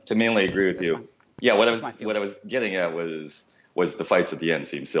to mainly agree with you. Yeah, what I was getting at was the fights at the end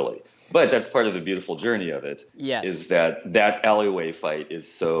seem silly. But that's part of the beautiful journey of it. Yes. Is that alleyway fight is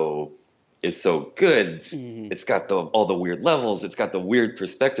so good. Mm-hmm. It's got all the weird levels. It's got the weird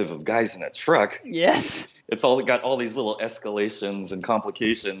perspective of guys in a truck. Yes. It's all got all these little escalations and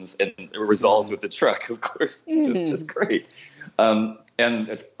complications, and it resolves with the truck, of course. Just great. And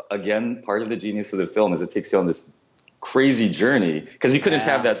it's again part of the genius of the film is it takes you on this crazy journey because you couldn't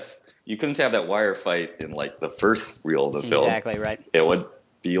have that wire fight in like the first reel of the film. Exactly right. It would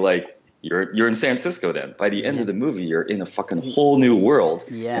be like you're in San Francisco then. By the end of the movie, you're in a fucking whole new world.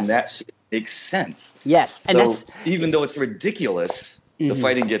 Yes. And that shit makes sense. Yes. So and even though it's ridiculous, the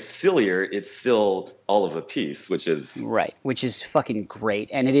fighting gets sillier, it's still all of a piece, which is fucking great.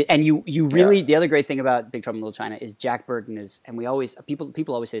 And you really the other great thing about Big Trouble in Little China is Jack Burton is, and we always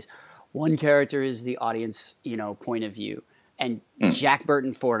people always say this, one character is the audience, point of view. And Jack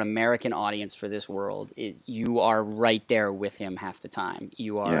Burton for an American audience for this world you are right there with him half the time.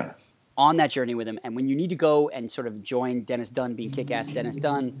 You are on that journey with him, and when you need to go and sort of join Dennis Dunn, being kick-ass Dennis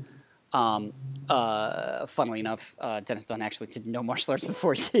Dunn. Funnily enough, Dennis Dunn actually did no martial arts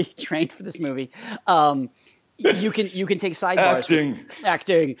before he trained for this movie. You can take sidebars.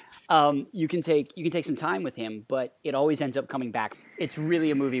 Acting. You can take some time with him, but it always ends up coming back. It's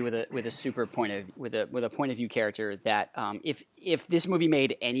really a movie with a super point of point of view character that if this movie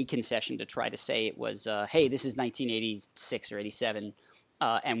made any concession to try to say it was hey, this is 1986 or 87.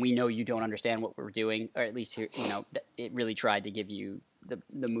 And we know you don't understand what we're doing, or at least it really tried to give you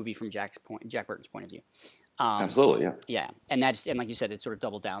the movie from Jack Burton's point of view. Absolutely, yeah. Yeah, and like you said, it sort of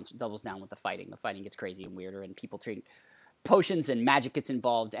doubles down with the fighting. The fighting gets crazy and weirder, and people drink potions and magic gets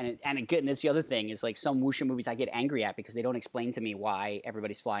involved. And that's the other thing is like some wuxia movies I get angry at because they don't explain to me why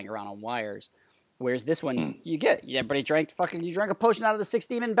everybody's flying around on wires. Whereas this one, everybody drank a potion out of the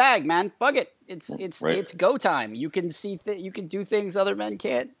 6-demon bag, man. Fuck it, it's go time. You can you can do things other men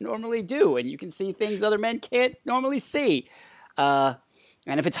can't normally do, and you can see things other men can't normally see. And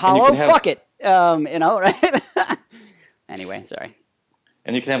if it's hollow, fuck it, right? Anyway, sorry.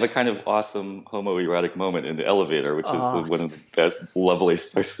 And you can have a kind of awesome homoerotic moment in the elevator, which is one of the best,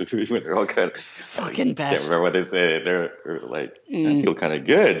 loveliest parts of the movie when they're all kind of fucking best. I remember what they say. They're like, I feel kind of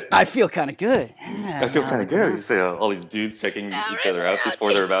good. I feel kind of good. I feel kind of good. You say all these dudes checking each other out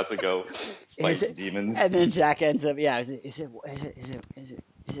before they're about to go fight demons. And then Jack ends up, is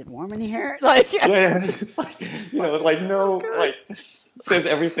it warm in here? Like, it's just like, says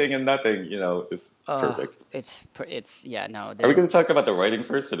everything and nothing, is perfect. Are we going to talk about the writing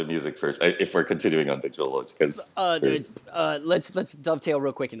first or the music first? If we're continuing on Big Trouble, because let's dovetail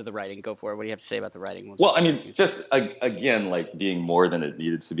real quick into the writing. Go for it. What do you have to say about the writing? Well, I mean, just again, like being more than it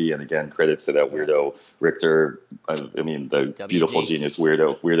needed to be, and again, credit to that weirdo Richter. The beautiful genius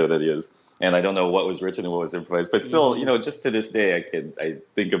weirdo that he is. And I don't know what was written and what was improvised, but still, just to this day, I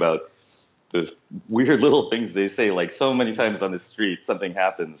think about the weird little things they say. Like so many times on the street, something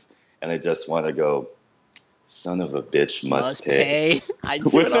happens, and I just want to go, "Son of a bitch, must pay." I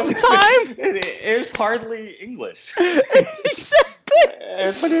do it all the time. It's hardly English,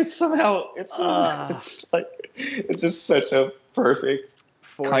 exactly. But it's just such a perfect.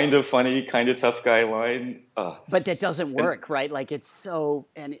 Kind of funny, kind of tough guy line. But that doesn't work, right? Like it's so,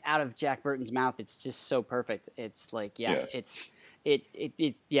 and out of Jack Burton's mouth, it's just so perfect. It's like, that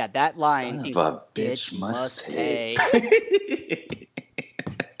line. Son of a bitch must pay.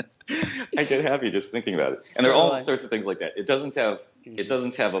 I get happy just thinking about it. And there are all sorts of things like that. It doesn't have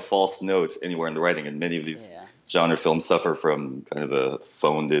a false note anywhere in the writing, and many of these genre films suffer from kind of a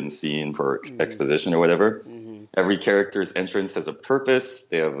phoned-in scene for exposition or whatever. Mm-hmm. Every character's entrance has a purpose.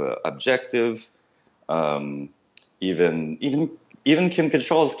 They have an objective. Even Kim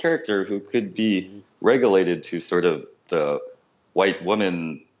Cattrall's character, who could be regulated to sort of the white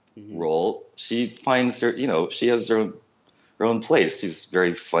woman role, she finds her, she has her own place. She's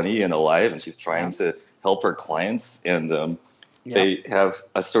very funny and alive, and she's trying to help her clients, and they have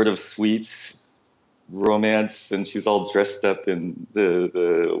a sort of sweet romance, and she's all dressed up in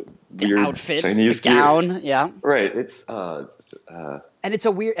the weird outfit, Chinese the gown, right. And it's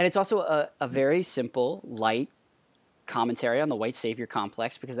a weird, and it's also a very simple, light commentary on the white savior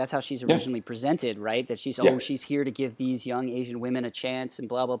complex, because that's how she's originally presented, right? That she's here to give these young Asian women a chance and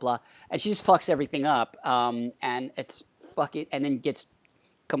blah blah blah, and she just fucks everything up, and it's fucking, and then gets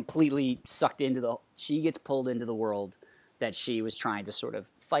completely sucked into she gets pulled into the world that she was trying to sort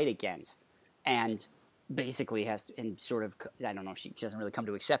of fight against, and basically has to, and sort of, I don't know, she doesn't really come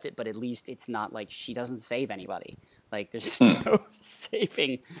to accept it, but at least it's not like she doesn't save anybody. Like there's no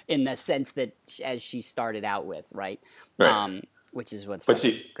saving in the sense that as she started out with, right? Which is what's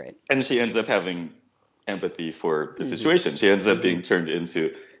great. And she ends up having empathy for the situation. She ends up being turned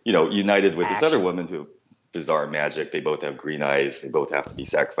into, united with this other woman who bizarre magic. They both have green eyes. They both have to be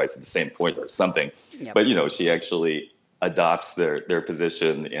sacrificed at the same point or something. Yep. But, she actually adopts their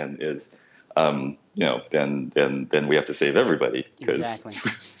position and is, then we have to save everybody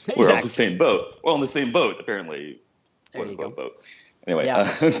because we're on the same boat. We're on the same boat, apparently. Quote unquote boat. Anyway.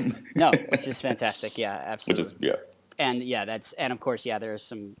 No, which is fantastic. Yeah, absolutely. Which is, And of course, there's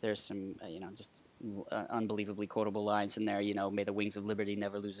some just unbelievably quotable lines in there. May the wings of liberty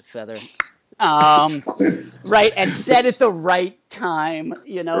never lose a feather. Right, and said at the right time.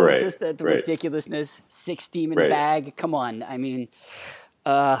 Just the ridiculousness. Six Demon Bag. Come on, I mean.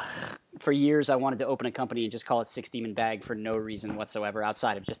 For years, I wanted to open a company and just call it Six Demon Bag for no reason whatsoever,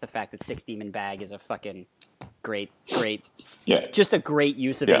 outside of just the fact that Six Demon Bag is a fucking great, just a great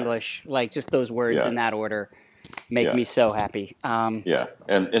use of English. Like just those words in that order make me so happy. And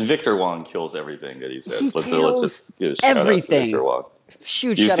Victor Wong kills everything that he says. Let's just give a shout out to Victor Wong.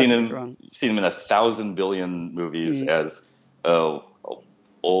 Huge shout out to Victor Wong. You've seen him in 1,000 billion movies as an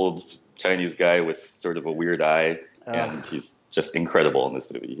old Chinese guy with sort of a weird eye, and he's just incredible in this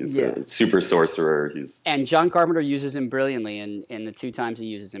movie. He's a super sorcerer. And John Carpenter uses him brilliantly in the two times he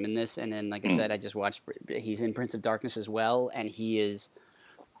uses him in this. And then, like I said, I just watched. He's in Prince of Darkness as well, and he is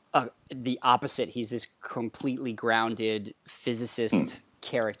the opposite. He's this completely grounded physicist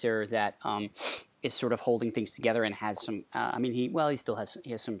character that is sort of holding things together and has some. He still has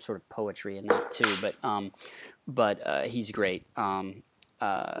some sort of poetry in that too, but he's great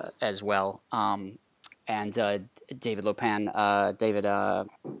as well. And David Lopan,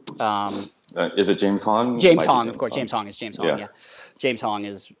 is it James Hong? James Hong, of course. James Hong is James Hong. Yeah. James Hong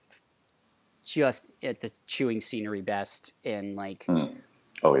is just at the chewing scenery best in like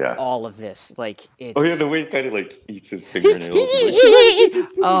all of this. Like it's the way he kind of like eats his fingernails.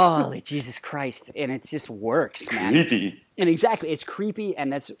 Oh, Jesus Christ! And it just works, man. Creepy. And exactly, it's creepy,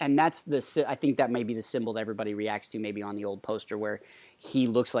 and that's I think that may be the symbol that everybody reacts to, maybe on the old poster where he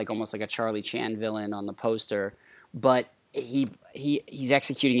looks like almost like a Charlie Chan villain on the poster, but he's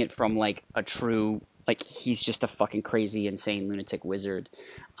executing it from like a true, like he's just a fucking crazy, insane lunatic wizard.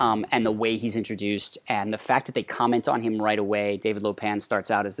 And the way he's introduced, and the fact that they comment on him right away. David Lopan starts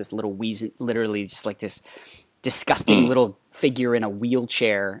out as this little literally just like this disgusting little figure in a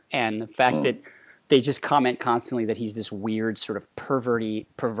wheelchair, and the fact that they just comment constantly that he's this weird sort of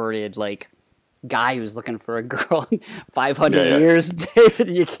perverted like guy who's looking for a girl in 500 years. David,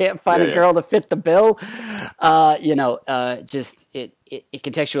 you can't find a girl to fit the bill. Just it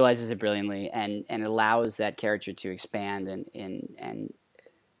contextualizes it brilliantly, and it allows that character to expand and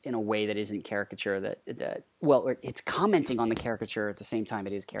in a way that isn't caricature. It's commenting on the caricature at the same time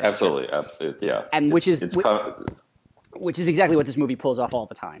it is caricature. Absolutely, yeah. And which is exactly what this movie pulls off all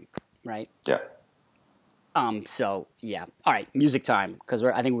the time, right? Yeah. All right, music time, because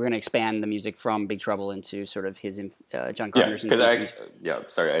I think we're going to expand the music from Big Trouble into sort of his John Carpenter's influences.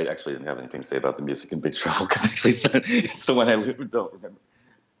 Sorry, I actually didn't have anything to say about the music in Big Trouble, because actually it's the one I don't remember.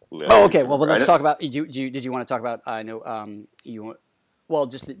 Okay, well, let's talk about. Did you want to talk about? I know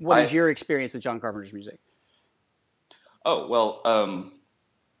what is your experience with John Carpenter's music? Oh well,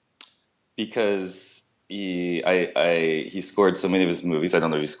 because he scored so many of his movies. I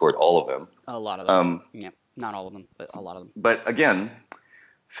don't know if he scored all of them. A lot of them. Not all of them, but a lot of them. But again,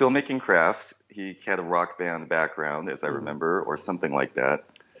 filmmaking craft. He had a rock band background, as I remember, or something like that.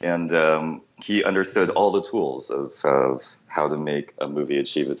 And he understood all the tools of how to make a movie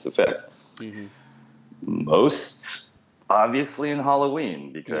achieve its effect. Mm-hmm. Most obviously in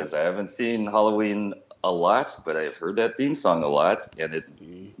Halloween, because I haven't seen Halloween a lot, but I've heard that theme song a lot, and it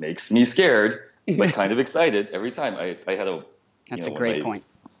makes me scared, but kind of excited every time. I had a... That's a great point.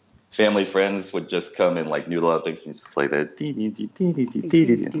 family friends would just come and like noodle out things and just play that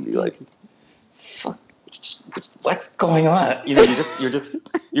and be like, fuck, what's going on? You know,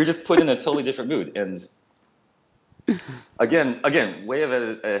 you're just put in a totally different mood. And again, way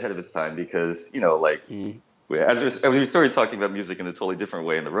ahead of its time, because, you know, like as we started talking about music in a totally different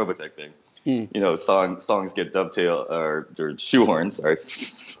way in the Robotech thing, you know, songs get dovetail or shoehorns. Sorry,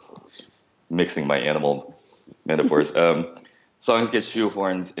 mixing my animal metaphors. Songs get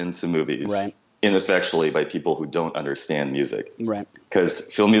shoehorned into movies, right, ineffectually by people who don't understand music, right?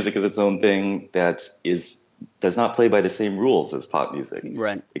 Because film music is its own thing that does not play by the same rules as pop music.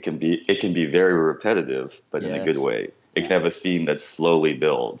 Right. It can be very repetitive, but in a good way. It can have a theme that slowly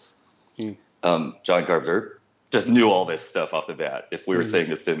builds. John Carpenter just knew all this stuff off the bat. If we were saying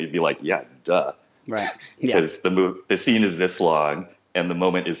this to him, he'd be like, "Yeah, duh." Right. Because the scene is this long, and the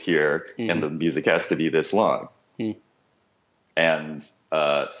moment is here, and the music has to be this long. And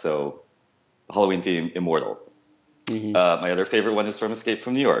so, Halloween theme, immortal. My other favorite one is from Escape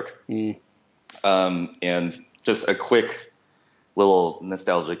from New York. And just a quick little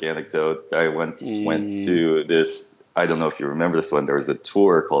nostalgic anecdote. I went to this, I don't know if you remember this one, there was a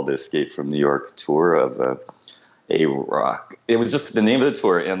tour called the Escape from New York tour of a rock. It was just the name of the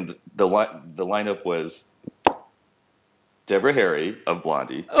tour, and the lineup was Deborah Harry of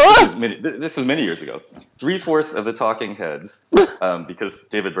Blondie. This is many years ago. 3/4 of the Talking Heads, because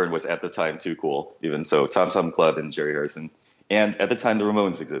David Byrne was at the time too cool, even so, Tom Tom Club and Jerry Harrison. And at the time, the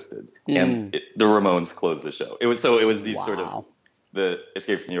Ramones existed, and the Ramones closed the show. It was these sort of the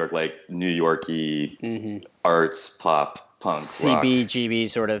Escape from New York, like New Yorky arts, pop, punk, CBGB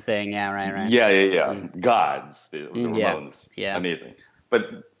sort of thing. Yeah, right. Yeah. Gods, the Ramones, amazing.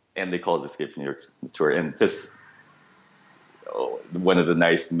 And they called it Escape from New York tour, and this one of the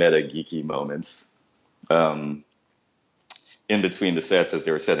nice meta geeky moments. In between the sets, as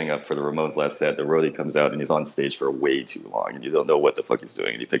they were setting up for the Ramones' last set, the roadie comes out and he's on stage for way too long, and you don't know what the fuck he's doing.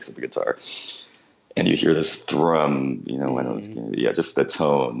 And he picks up a guitar, and you hear this thrum, you know, just the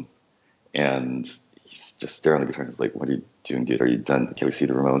tone, and he's just staring at the guitar. And he's like, "What are you doing, dude? Are you done? Can we see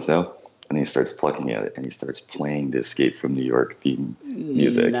the Ramones now?" And he starts plucking at it, and he starts playing the Escape from New York theme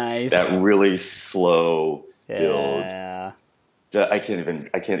music. Nice. That really slow build. Yeah. I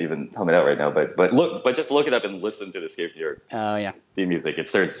can't even hum it out right now, but just look it up and listen to the Escape from New York. Oh yeah. Theme music. It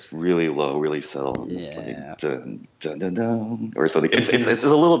starts really low, really subtle. It's like dun dun dun dun or something. It's a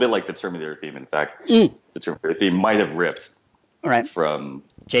little bit like the Terminator theme. In fact, the Terminator theme might have ripped from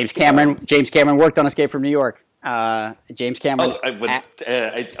James Cameron. James Cameron worked on Escape from New York. James Cameron.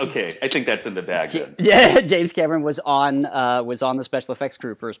 Okay, I think that's in the bag. Then. Yeah, James Cameron was on the special effects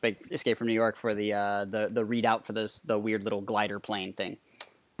crew for Escape from New York for the readout for the weird little glider plane thing.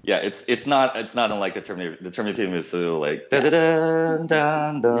 Yeah, it's not unlike the Terminator. The Terminator theme is so like da da da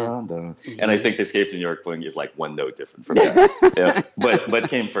da da da, and I think the Escape from New York thing is like one note different from that. but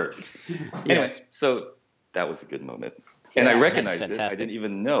came first. Anyway, so that was a good moment, and I recognized it. I didn't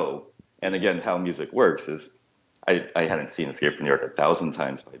even know. And again, how music works is. I hadn't seen Escape from New York 1,000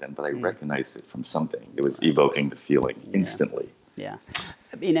 times by then, but I recognized it from something. It was evoking the feeling instantly. Yeah.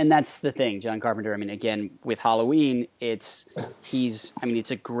 I mean, and that's the thing, John Carpenter. I mean, again, with Halloween, it's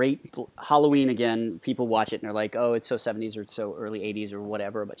a great Halloween. Again, people watch it and they're like, oh, it's so 70s or it's so early 80s or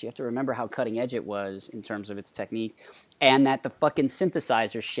whatever. But you have to remember how cutting edge it was in terms of its technique, and that the fucking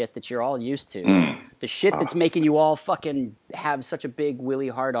synthesizer shit that you're all used to, the shit that's making you all fucking have such a big willy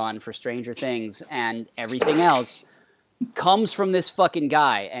hard-on for Stranger Things and everything else, comes from this fucking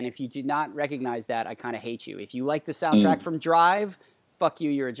guy. And if you did not recognize that, I kind of hate you. If you like the soundtrack from Drive, fuck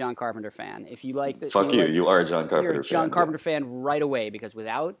you, you're a John Carpenter fan. If you like the you are a John Carpenter fan. You're a John Carpenter fan right away, because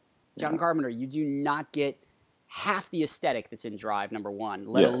without John Carpenter, you do not get half the aesthetic that's in Drive, number one,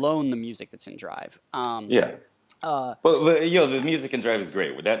 let alone the music that's in Drive. But you know, the music in Drive is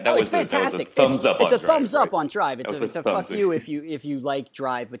great. That was fantastic. A thumbs up. It's on a thumbs Drive, up on Drive. It's a fuck up. you if you like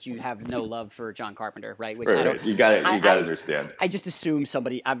Drive, but you have no love for John Carpenter, right? Which right. You got to understand. I just assume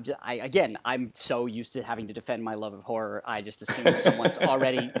somebody. I'm so used to having to defend my love of horror. I just assume someone's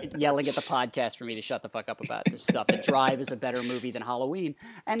already yelling at the podcast for me to shut the fuck up about this stuff. That Drive is a better movie than Halloween.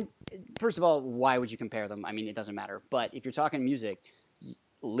 And first of all, why would you compare them? I mean, it doesn't matter. But if you're talking music,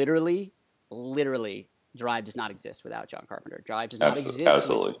 literally. Drive does not exist without John Carpenter. Drive does not exist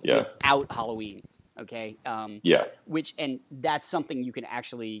without Halloween. Okay. And that's something you can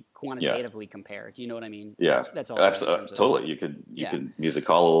actually quantitatively compare. Do you know what I mean? Yeah. That's all. Absolutely. Totally. You could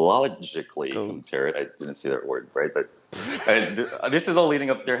musicologically compare it. I didn't see that word right, but this is all leading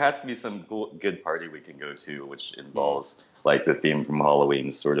up. There has to be some good party we can go to, which involves like the theme from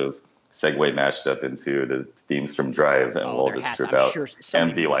Halloween, sort of segue mashed up into the themes from Drive, and we'll just trip out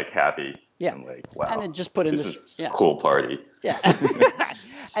and be like happy. Yeah. And like, wow. And then just put in this is cool party. Yeah.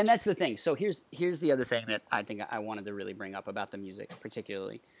 And that's the thing. So here's the other thing that I think I wanted to really bring up about the music,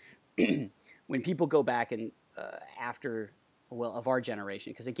 particularly when people go back and of our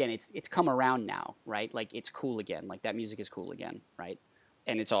generation, because again, it's come around now, right? Like it's cool again. Like that music is cool again, right?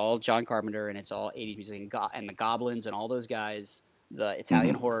 And it's all John Carpenter, and it's all 80s music, and the Goblins and all those guys, the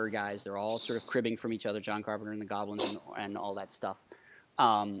Italian horror guys, they're all sort of cribbing from each other, John Carpenter and the Goblins and all that stuff.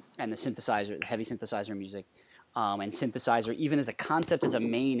 And the synthesizer, heavy synthesizer music, and synthesizer, even as a concept, as a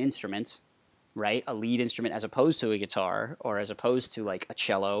main instrument, right? A lead instrument as opposed to a guitar or as opposed to like a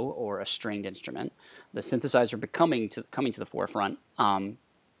cello or a stringed instrument. The synthesizer coming to the forefront.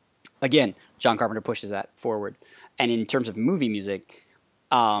 Again, John Carpenter pushes that forward. And in terms of movie music,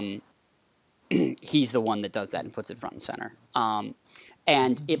 he's the one that does that and puts it front and center.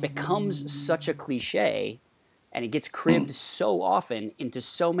 And it becomes such a cliche, and it gets cribbed so often into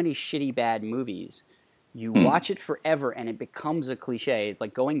so many shitty bad movies. You watch it forever, and it becomes a cliche.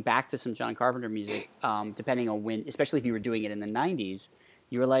 Like going back to some John Carpenter music, depending on when, especially if you were doing it in the 90s,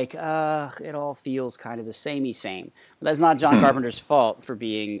 you were like, it all feels kind of the samey same. But that's not John Carpenter's fault for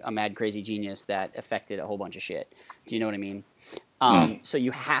being a mad, crazy genius that affected a whole bunch of shit. Do you know what I mean? So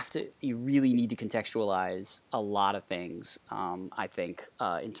you really need to contextualize a lot of things, I think,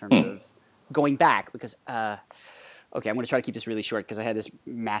 in terms of going back, because, okay, I'm going to try to keep this really short because I had this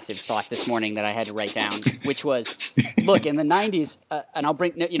massive thought this morning that I had to write down, which was, look, in the 90s, and I'll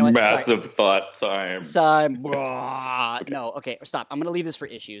bring, you know what? Massive thought time. No, okay, stop. I'm going to leave this for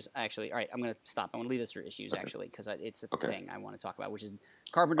issues, actually. All right, I'm going to stop. I'm going to leave this for issues, actually, because it's a thing I want to talk about, which is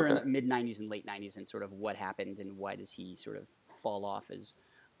Carpenter in the mid-90s and late 90s, and sort of what happened and why does he sort of fall off as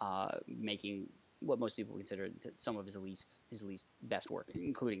making what most people consider some of his least best work,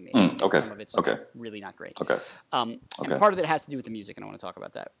 including me. Some of it's really not great. And part of it has to do with the music, and I want to talk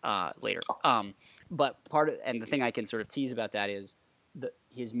about that later. But and the thing I can sort of tease about that is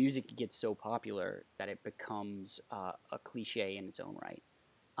his music gets so popular that it becomes a cliche in its own right.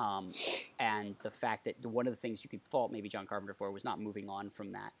 And the fact that one of the things you could fault maybe John Carpenter for was not moving on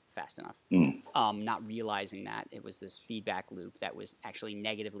from that fast enough, not realizing that it was this feedback loop that was actually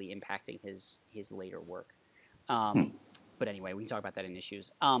negatively impacting his later work. But anyway, we can talk about that in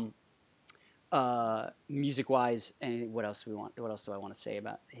issues. Music-wise, and what else do I want to say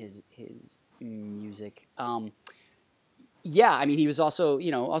about his music? Yeah, I mean, he was also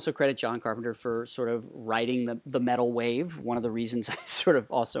credit John Carpenter for sort of riding the metal wave. One of the reasons I sort of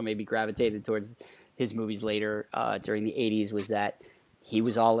also maybe gravitated towards his movies later during the 80s was that he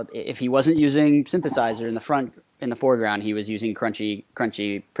was if he wasn't using synthesizer in the foreground, he was using pretty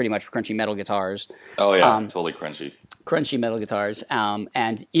much crunchy metal guitars. Oh yeah, totally crunchy. Crunchy metal guitars.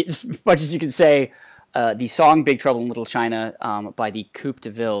 And as much as you can say, the song "Big Trouble in Little China" by the Coupe de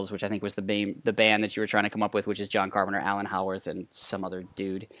Villes, which I think was the band that you were trying to come up with, which is John Carpenter, Alan Howarth, and some other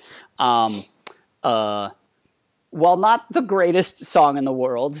dude. While not the greatest song in the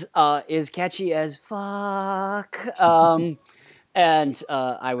world, is catchy as fuck. And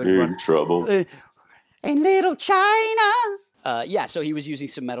I would Big Trouble in Little China. Yeah, so he was using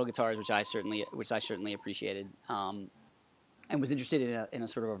some metal guitars, which I certainly appreciated, and was interested in a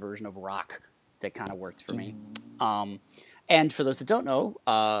sort of a version of rock that kind of worked for me. And for those that don't know,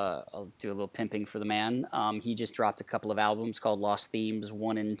 I'll do a little pimping for the man. He just dropped a couple of albums called Lost Themes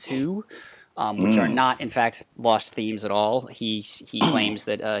 1 and 2, which are not, in fact, lost themes at all. He claims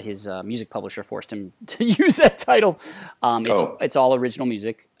that his music publisher forced him to use that title. It's all original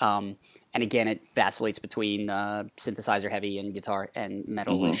music. And again, it vacillates between synthesizer heavy and guitar and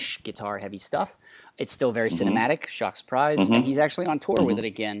metal-ish guitar heavy stuff. It's still very cinematic, shock surprise, and he's actually on tour with it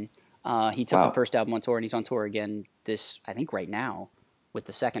again. He took the first album on tour, and he's on tour again I think right now, with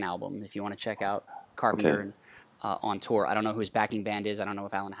the second album. If you want to check out Carpenter on tour, I don't know who his backing band is. I don't know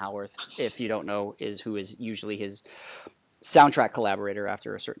if Alan Howarth, if you don't know, is who is usually his soundtrack collaborator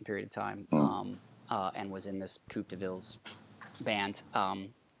after a certain period of time, and was in this Coupe de Villes band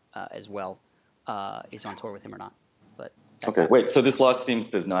as well. Is on tour with him or not? But wait. So this Lost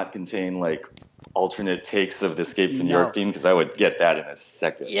Themes does not contain like alternate takes of the Escape from New York theme, because I would get that in a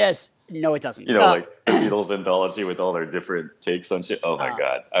second. Yes. No, it doesn't. Like the Beatles anthology with all their different takes on shit. Oh my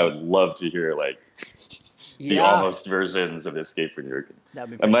god, I would love to hear like the almost versions of the Escape from New York.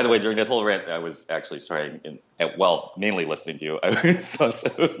 And by the way, during that whole rant, I was actually trying, mainly listening to you. I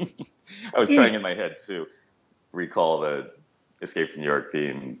was trying in my head to recall the Escape from New York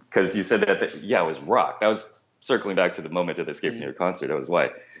theme, because you said that it was rock. I was circling back to the moment of the Escape from New York concert. That was why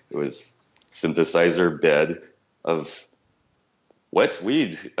it was synthesizer bed of what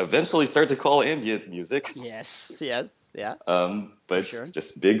we'd eventually start to call ambient music. Yes, yeah. But it's sure.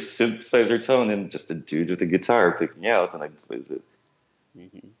 just big synthesizer tone and just a dude with a guitar picking out, and what is it?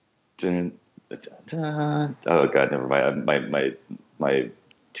 Dun, oh God, never mind. My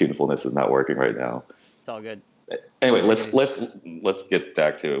tunefulness is not working right now. It's all good. Anyway, let's get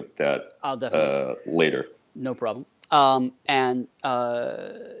back to that. I'll definitely later. No problem.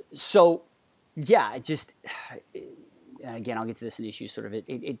 So yeah, it just. And again, I'll get to this in issues. Sort of,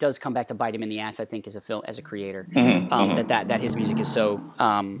 it does come back to bite him in the ass. I think as a creator, that his music is so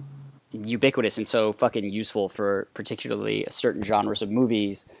ubiquitous and so fucking useful for particularly certain genres of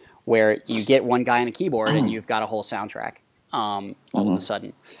movies, where you get one guy on a keyboard and you've got a whole soundtrack all of a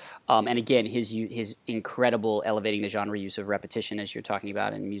sudden. And again, his incredible elevating the genre use of repetition, as you're talking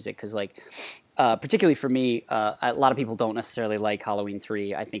about in music, because like particularly for me, a lot of people don't necessarily like Halloween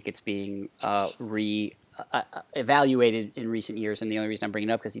 3. I think it's being evaluated in recent years, and the only reason I'm bringing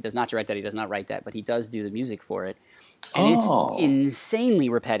it up because he does not direct that, he does not write that, but he does do the music for it, and it's insanely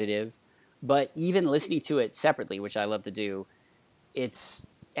repetitive. But even listening to it separately, which I love to do, it's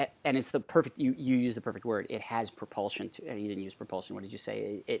the perfect. You use the perfect word. It has propulsion to. You didn't use propulsion. What did you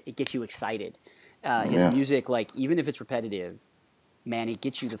say? It gets you excited. His music, like even if it's repetitive, man, it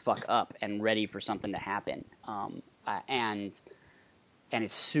gets you the fuck up and ready for something to happen. And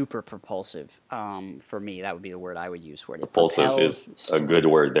it's super propulsive. For me, that would be the word I would use for it. Propulsive is a good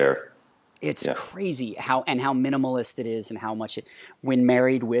word there. It's crazy how minimalist it is, and how much it, when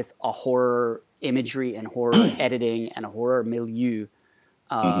married with a horror imagery and horror editing and a horror milieu,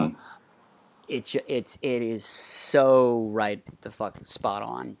 it is so right the fuck spot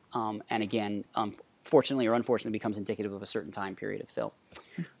on. And again, fortunately or unfortunately, becomes indicative of a certain time period of film.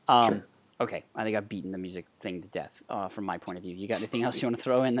 Sure. Okay, I think I've beaten the music thing to death from my point of view. You got anything else you want to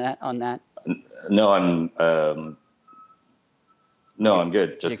throw in on that? No, I'm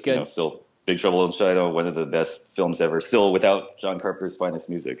good. Just good? Still Big Trouble in China, one of the best films ever. Still without John Carpenter's finest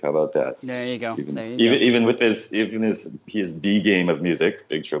music. How about that? There you go. Even with his B game of music,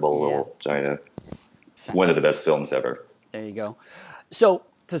 Big Trouble in Little China, one of the best films ever. There you go. So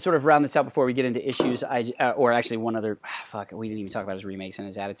to sort of round this out before we get into issues, or actually one other, we didn't even talk about his remakes and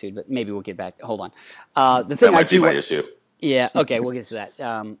his attitude, but maybe we'll get back. Hold on. The thing that might be my issue. Yeah. Okay. We'll get to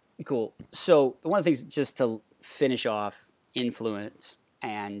that. Cool. So one of the things, just to finish off, influence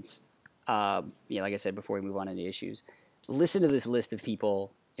and. Like I said before we move on into issues, listen to this list of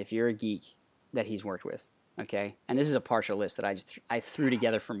people, if you're a geek, that he's worked with, okay? And this is a partial list that I threw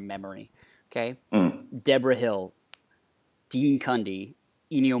together from memory, okay? Deborah Hill, Dean Cundey,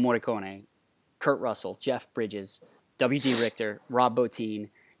 Ennio Morricone, Kurt Russell, Jeff Bridges, W.D. Richter, Rob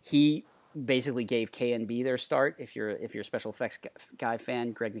Bottin. He basically gave KNB their start, if you're a special effects guy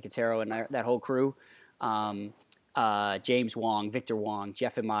fan, Greg Nicotero and that whole crew. James Wong, Victor Wong,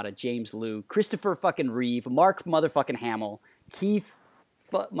 Jeff Imada, James Liu, Christopher fucking Reeve, Mark motherfucking Hamill, Keith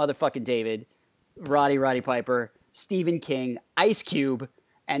motherfucking David, Roddy Piper, Stephen King, Ice Cube,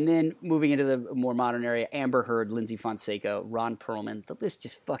 and then moving into the more modern area, Amber Heard, Lindsay Fonseca, Ron Perlman. The list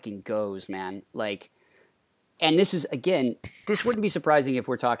just fucking goes, man. Like, and this is, again, this wouldn't be surprising if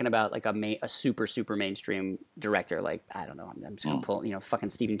we're talking about like a super mainstream director, like, I don't know, I'm just gonna pull, fucking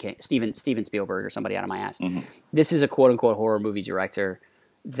Steven Spielberg or somebody out of my ass. This is a quote unquote horror movie director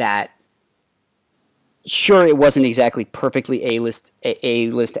that, sure, it wasn't exactly perfectly A-list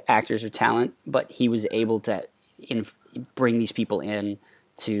actors or talent, but he was able to bring these people in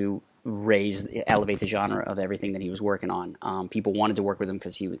to elevate the genre of everything that he was working on. People wanted to work with him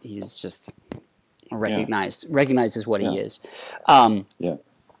because he's just recognized as what he is.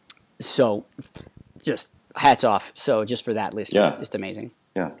 So just hats off. So just for that list, it's just amazing.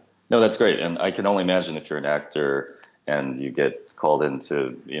 Yeah. No, that's great. And I can only imagine if you're an actor and you get called in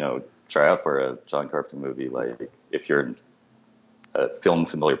to, try out for a John Carpenter movie, like if you're a film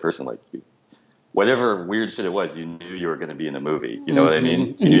familiar person, like whatever weird shit it was, you knew you were going to be in a movie. You know what I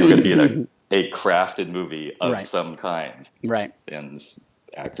mean? You knew you were going to be in a crafted movie of some kind. Right. And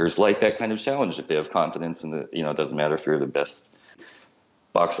actors like that kind of challenge if they have confidence in it doesn't matter if you're the best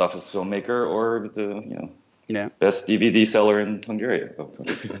box office filmmaker or the best DVD seller in Hungary.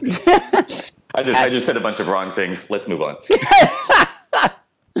 I just said a bunch of wrong things. Let's move on.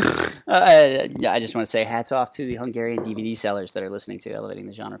 I just want to say hats off to the Hungarian DVD sellers that are listening to Elevating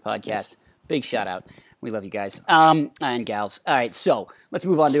the Genre podcast. Yes. Big shout out. We love you guys and gals. All right, so let's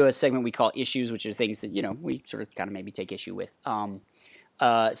move on to a segment we call issues, which are things that we sort of kind of maybe take issue with.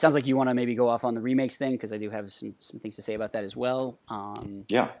 It sounds like you want to maybe go off on the remakes thing, because I do have some things to say about that as well.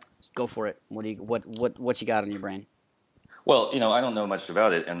 Yeah, go for it. What you got on your brain? Well, I don't know much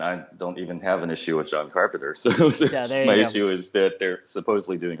about it, and I don't even have an issue with John Carpenter. So, Yeah, there my you go. issue is that they're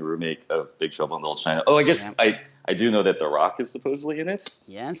supposedly doing a remake of Big Trouble in Little China. Oh, I guess Yeah. I do know that The Rock is supposedly in it.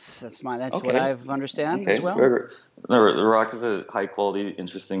 Yes, that's what Okay. I've understand Okay. as well. The Rock is a high quality,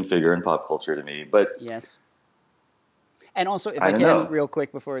 interesting figure in pop culture to me, but Yes. And also, if I I don't can, know. real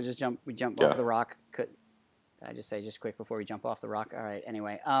quick before we jump Yeah. off the rock. Could I just say just quick before we jump off the rock? All right.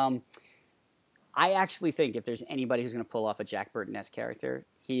 Anyway, I actually think if there's anybody who's going to pull off a Jack Burton-esque character,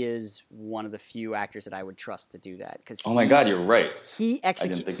 he is one of the few actors that I would trust to do that. Because Oh my God, you're right.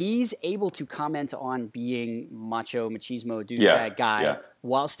 He's able to comment on being macho, machismo, Yeah. douchebag guy Yeah.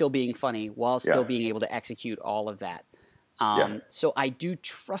 while still being funny, while still Yeah. being able to execute all of that. Yeah. So I do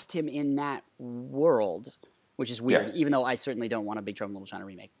trust him in that world, which is weird, Yeah. even though I certainly don't want a Big Trouble in Little China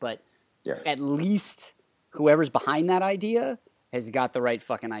remake. But Yeah. at least whoever's behind that idea has got the right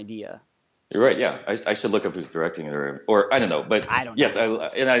fucking idea. You're right. Yeah, I should look up who's directing it, or I don't know. But I don't know. yes,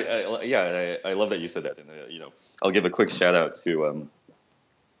 I love that you said that. And I'll give a quick shout out to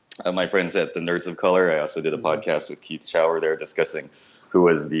my friends at the Nerds of Color. I also did a podcast with Keith Chower there discussing who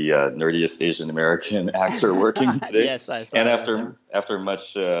was the nerdiest Asian American actor working today. Yes, I saw And that. after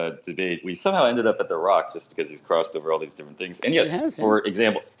much debate, we somehow ended up at The Rock just because he's crossed over all these different things. And yes, It has, yeah. for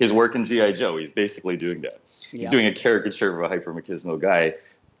example, his work in G.I. Joe, he's basically doing that. He's Yeah. doing a caricature of a hyper machismo guy,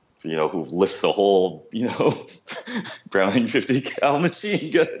 who lifts a whole, Browning 50 cal machine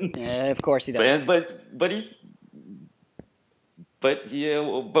gun. Yeah, of course he does. But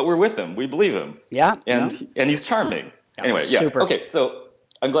we're with him. We believe him. Yeah. And no. and he's charming. Yeah, Anyway, yeah. super. Okay, so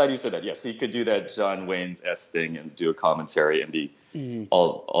I'm glad you said that. Yes, he could do that John Wayne's thing and do a commentary and be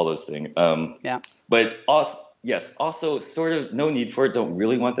all those things. Yeah. But also sort of no need for it. Don't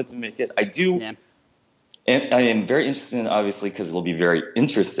really want them to make it. I do. Yeah. And I am very interested in, obviously, because it'll be very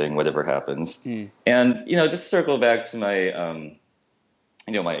interesting, whatever happens. And, just circle back to my,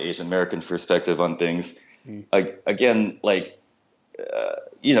 my Asian American perspective on things. Again, so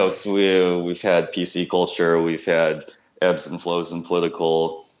we've had PC culture, we've had ebbs and flows in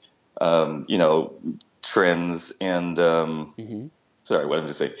political, trends. And, sorry, what did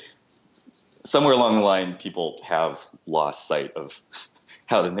I say? Somewhere along the line, people have lost sight of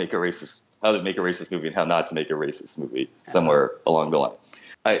how to make a racist movie and how not to make a racist movie somewhere along the line.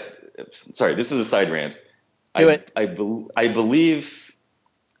 Sorry, this is a side rant. Do it. I believe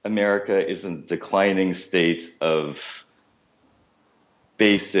America is in a declining state of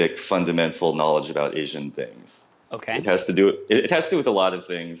basic fundamental knowledge about Asian things. Okay. It has to do with a lot of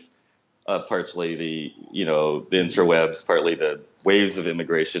things. Partly the interwebs, partly the waves of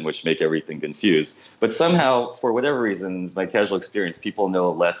immigration, which make everything confused. But somehow, for whatever reasons, my casual experience, people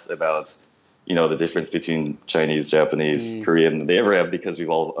know less about the difference between Chinese, Japanese, Korean than they ever have, because we've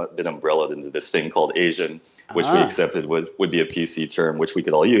all been umbrellaed into this thing called Asian, which we accepted would be a PC term, which we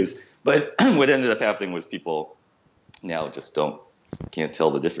could all use. But what ended up happening was people now just can't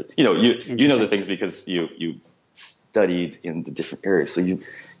tell the difference. You know the things because you studied in the different areas, so you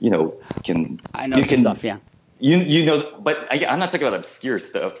can. I know some stuff. Yeah. But I'm not talking about obscure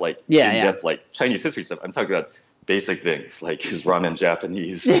stuff like in-depth like Chinese history stuff. I'm talking about basic things like is ramen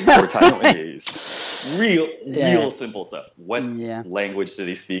Japanese or Taiwanese, real simple stuff. What language do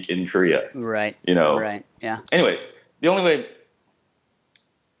they speak in Korea? Right. Right. Yeah. Anyway, the only way.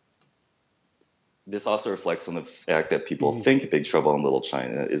 This also reflects on the fact that people think Big Trouble in Little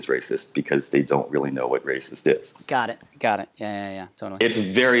China is racist because they don't really know what racist is. Got it. Yeah, totally. It's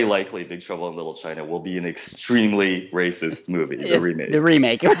very likely Big Trouble in Little China will be an extremely racist movie, the remake. The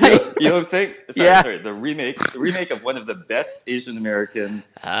remake, right? You know what I'm saying? Sorry, the remake of one of the best Asian American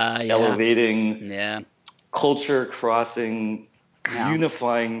elevating, culture crossing,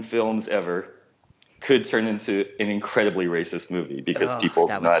 unifying films ever could turn into an incredibly racist movie because people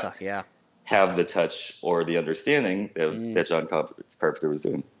do not have the touch or the understanding that John Carpenter was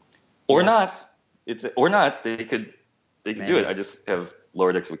doing, or not. They could do it. I just have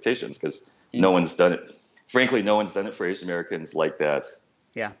lowered expectations because no one's done it. Frankly, no one's done it for Asian Americans like that.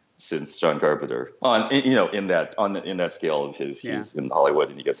 Yeah. Since John Carpenter, in that scale of his, he's in Hollywood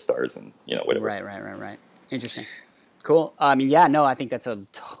and he gets stars and whatever. Right. Interesting. Cool. I think that's a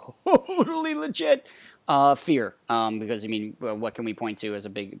totally legit fear, because what can we point to as a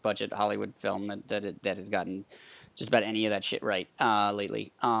big budget Hollywood film that has gotten just about any of that shit right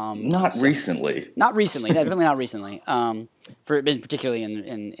lately? Recently. Not recently, definitely not recently. Particularly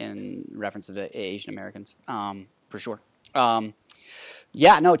in reference to the Asian Americans, for sure. Totally.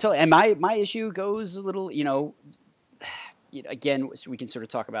 And my issue goes a little, again, so we can sort of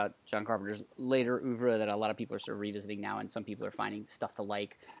talk about John Carpenter's later oeuvre that a lot of people are sort of revisiting now, and some people are finding stuff to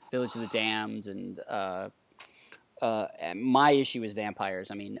like, Village of the Damned and my issue is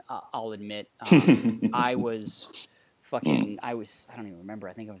vampires. I mean, I'll admit, I was I don't even remember.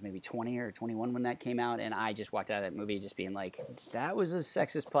 I think I was maybe 20 or 21 when that came out, and I just walked out of that movie just being like, that was a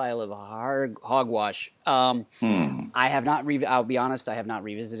sexist pile of hogwash. I have not. I'll be honest. I have not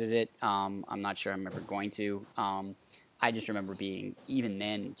revisited it. I'm not sure I'm ever going to. I just remember being even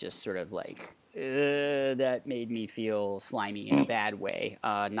then just sort of like that made me feel slimy in a bad way,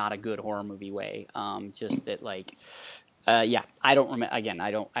 not a good horror movie way. Just that like. Yeah, I don't remember. Again,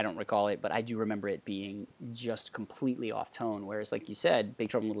 I don't recall it, but I do remember it being just completely off tone. Whereas, like you said, Big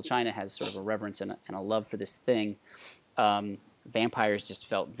Trouble in Little China has sort of a reverence and a love for this thing. Vampires just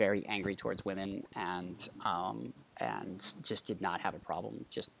felt very angry towards women, and just did not have a problem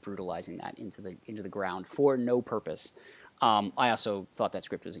just brutalizing that into the ground for no purpose. I also thought that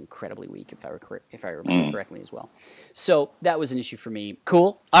script was incredibly weak, if I remember correctly as well. So that was an issue for me.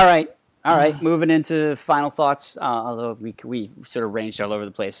 Cool. All right, moving into final thoughts. Although we sort of ranged all over the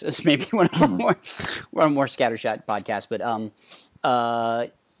place. It's maybe one of our more scattershot podcasts. But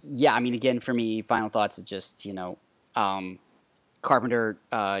yeah, I mean, again, for me, final thoughts is just Carpenter.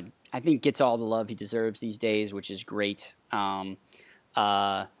 I think gets all the love he deserves these days, which is great. To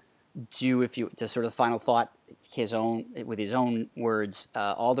sort of final thought, with his own words,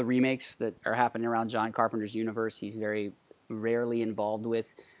 all the remakes that are happening around John Carpenter's universe, he's very rarely involved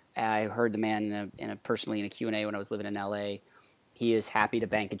with. I heard the man personally in a Q&A when I was living in LA. He is happy to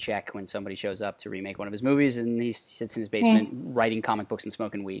bank a check when somebody shows up to remake one of his movies, and he sits in his basement writing comic books and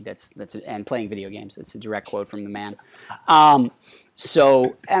smoking weed. And playing video games. That's a direct quote from the man.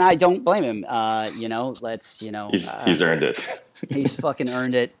 So, and I don't blame him. He's earned it. He's fucking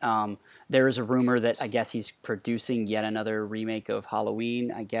earned it. There is a rumor that I guess he's producing yet another remake of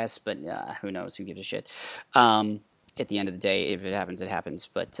Halloween. I guess, but who knows? Who gives a shit? At the end of the day, if it happens, it happens.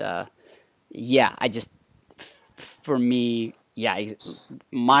 But yeah, for me, yeah,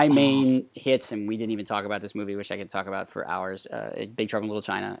 my main hits, and we didn't even talk about this movie, which I could talk about for hours, is Big Trouble in Little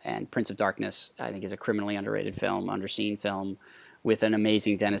China and Prince of Darkness. I think is a criminally underrated film, underseen film, with an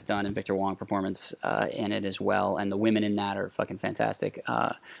amazing Dennis Dunn and Victor Wong performance in it as well. And the women in that are fucking fantastic.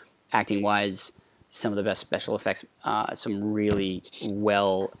 Acting-wise, some of the best special effects, some really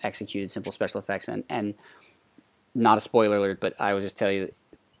well-executed, simple special effects, and not a spoiler alert, but I will just tell you,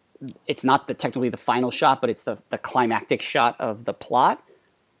 it's not technically the final shot, but it's the climactic shot of the plot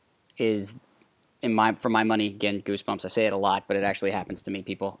is, for my money, again, goosebumps. I say it a lot, but it actually happens to me,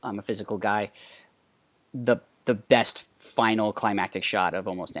 people. I'm a physical guy. The best final climactic shot of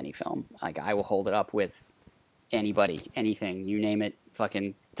almost any film. Like, I will hold it up with anybody, anything, you name it,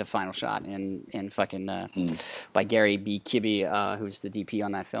 fucking the final shot in fucking by Gary B. Kibbe, who's the DP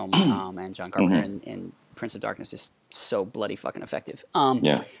on that film, and John Carpenter in Prince of Darkness is so bloody fucking effective.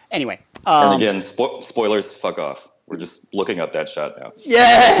 Yeah. Anyway. And again, spoilers, fuck off. We're just looking up that shot now.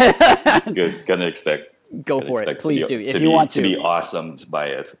 Yeah. Good. Gonna expect. Go for it. Please do. If you want to. To be awesomed by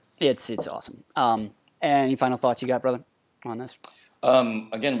it. It's awesome. Any final thoughts you got, brother, on this?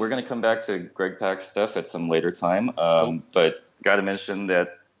 Again, we're going to come back to Greg Pak's stuff at some later time. Cool. But got to mention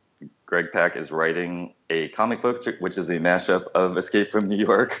that Greg Pak is writing a comic book, which is a mashup of Escape from New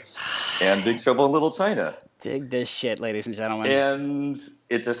York and Big Trouble in Little China. Dig this shit, ladies and gentlemen. And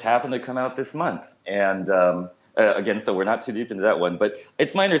it just happened to come out this month. And again, so we're not too deep into that one. But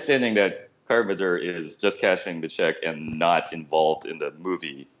it's my understanding that Carpenter is just cashing the check and not involved in the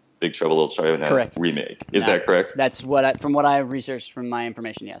movie Big Trouble in Little China remake. Is that correct? That's from what I've researched from my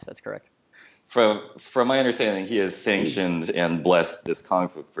information. Yes, that's correct. From my understanding, he has sanctioned and blessed this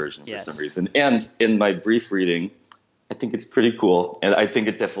comic book version for some reason. And in my brief reading, I think it's pretty cool. And I think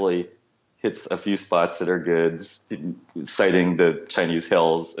it definitely hits a few spots that are good, citing the Chinese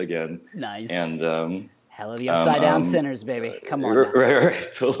hells again. Nice. And hell of the upside down sinners, baby. Come on. Right,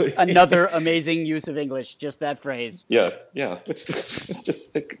 totally. Another amazing use of English, just that phrase. Yeah. It's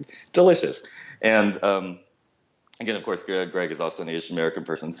just delicious. And again, of course, Greg is also an Asian American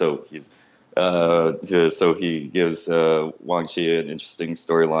person, so he's so he gives Wang Chi an interesting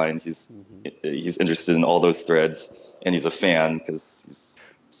storyline. He's interested in all those threads, and he's a fan because he's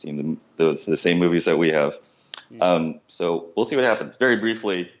seen the same movies that we have. So we'll see what happens. Very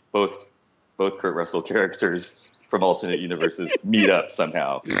briefly, both Kurt Russell characters from alternate universes meet up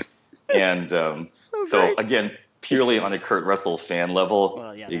somehow, and so again, purely on a Kurt Russell fan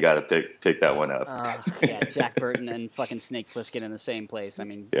level, you got to pick that one up. Yeah, Jack Burton and fucking Snake Plissken in the same place. I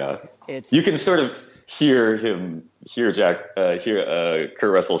mean, you can sort of hear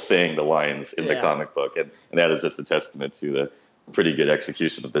Kurt Russell saying the lines in the comic book, and that is just a testament to pretty good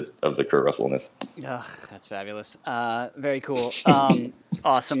execution of the Kurt Russell-ness. Ugh, that's fabulous. Very cool.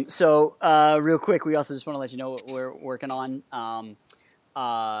 Awesome. So, real quick, we also just want to let you know what we're working on.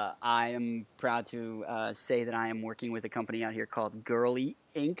 I am proud to say that I am working with a company out here called Girly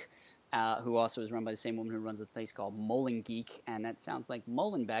Inc., who also is run by the same woman who runs a place called Molengeek, and that sounds like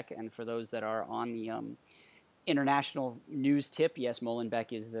Molenbeek. And for those that are on the international news tip, yes,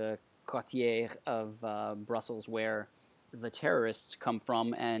 Molenbeek is the quartier of Brussels where the terrorists come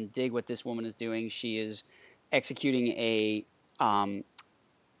from. And dig what this woman is doing. She is executing a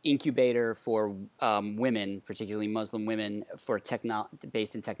incubator for women, particularly Muslim women, for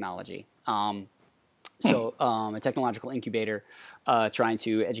based in technology. So a technological incubator trying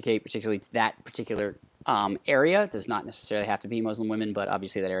to educate particularly to that particular area. Does not necessarily have to be Muslim women, but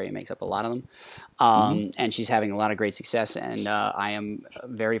obviously that area makes up a lot of them. And she's having a lot of great success, and I am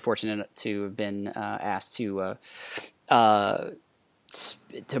very fortunate to have been asked to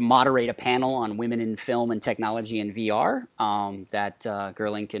moderate a panel on women in film and technology and VR that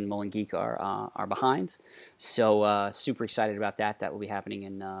Girlink and Molengeek are behind. So super excited about that. That will be happening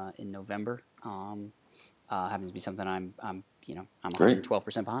in November. Happens to be something I'm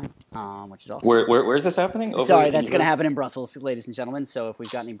 112% behind, which is awesome. Where's this happening? Sorry, that's going to happen in Brussels, ladies and gentlemen. So if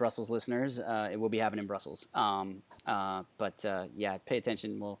we've got any Brussels listeners, it will be happening in Brussels. But pay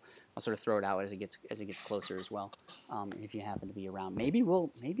attention. I'll sort of throw it out as it gets closer as well. If you happen to be around, maybe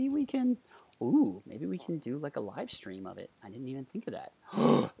we can do like a live stream of it. I didn't even think of that.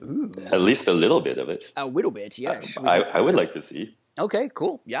 Ooh. At least a little bit of it. A little bit, yes. I would like to see. Okay,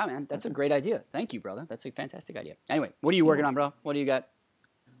 cool. Yeah, man, that's a great idea. Thank you, brother. That's a fantastic idea. Anyway, what are you working on, bro? What do you got?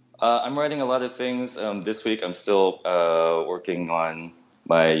 I'm writing a lot of things. This week, I'm still working on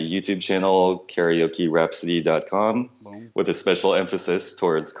my YouTube channel, KaraokeRhapsody.com, with a special emphasis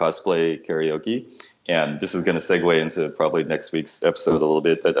towards cosplay karaoke. And this is going to segue into probably next week's episode a little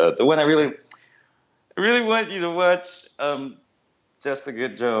bit. But the one I really want you to watch, Jessica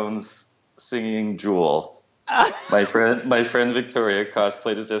Jones singing Jewel. My friend Victoria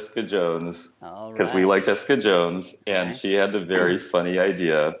cosplayed as Jessica Jones because we like Jessica Jones, and she had the very funny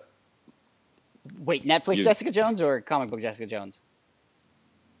idea. Wait, Netflix Jessica Jones or comic book Jessica Jones?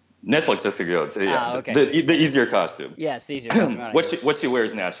 Netflix Jessica Jones. Yeah, okay. The easier costume. Yes, the easier costume. what she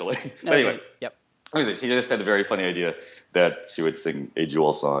wears naturally. Anyway, yep. She just had a very funny idea that she would sing a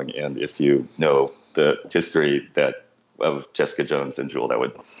Jewel song, and if you know the history of Jessica Jones and Jewel,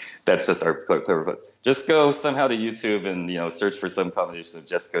 that's just our clever. Just go somehow to YouTube and search for some combination of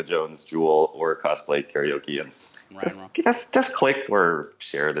Jessica Jones, Jewel, or cosplay karaoke, and just click or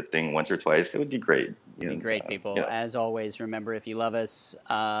share the thing once or twice. It would be great. It'd be great, people. Yeah. As always, remember, if you love us,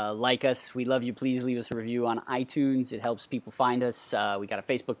 like us, we love you. Please leave us a review on iTunes. It helps people find us. We got a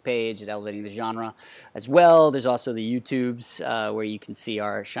Facebook page at Elevating the Genre as well. There's also the YouTubes where you can see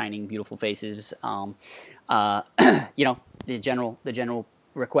our shining, beautiful faces. The general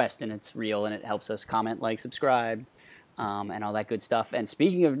request, and it's real, and it helps us comment, like, subscribe, and all that good stuff. And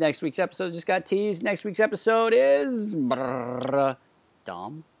speaking of next week's episode, just got teased. Next week's episode is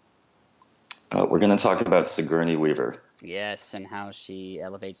Dom. We're going to talk about Sigourney Weaver. Yes, and how she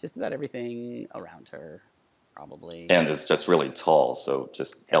elevates just about everything around her, probably. And is just really tall, so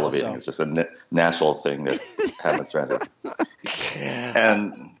just elevating is just a natural thing that happens around her.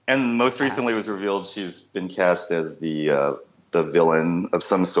 And most recently was revealed she's been cast as the villain of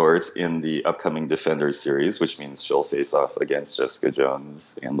some sort in the upcoming Defenders series, which means she'll face off against Jessica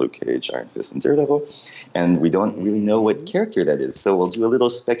Jones and Luke Cage, Iron Fist, and Daredevil. And we don't really know what character that is, so we'll do a little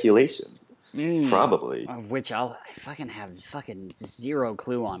speculation. Probably. Of which I have zero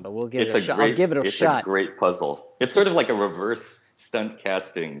clue on, but we'll give it a shot. I'll give it a shot. It's a great puzzle. It's sort of like a reverse stunt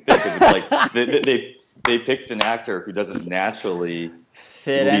casting, because it's like they picked an actor who doesn't naturally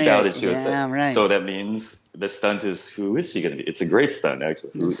leap out at you. Right. So that means the stunt is, who is she going to be? It's a great stunt,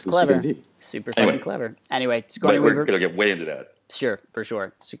 actually. Who's clever. She going to be? Super fucking clever. Anyway, Sigourney Weaver. We're going to get way into that. Sure, for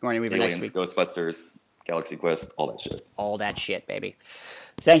sure. Sigourney Weaver Aliens, next week. Ghostbusters, Galaxy Quest, all that shit. All that shit, baby.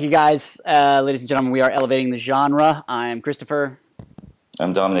 Thank you, guys. Ladies and gentlemen, we are Elevating the Genre. I'm Christopher.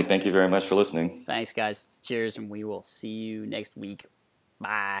 I'm Dominic. Thank you very much for listening. Thanks, guys. Cheers, and we will see you next week.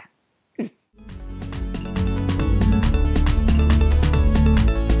 Bye.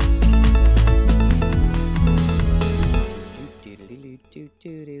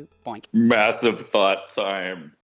 Boink. Massive thought time.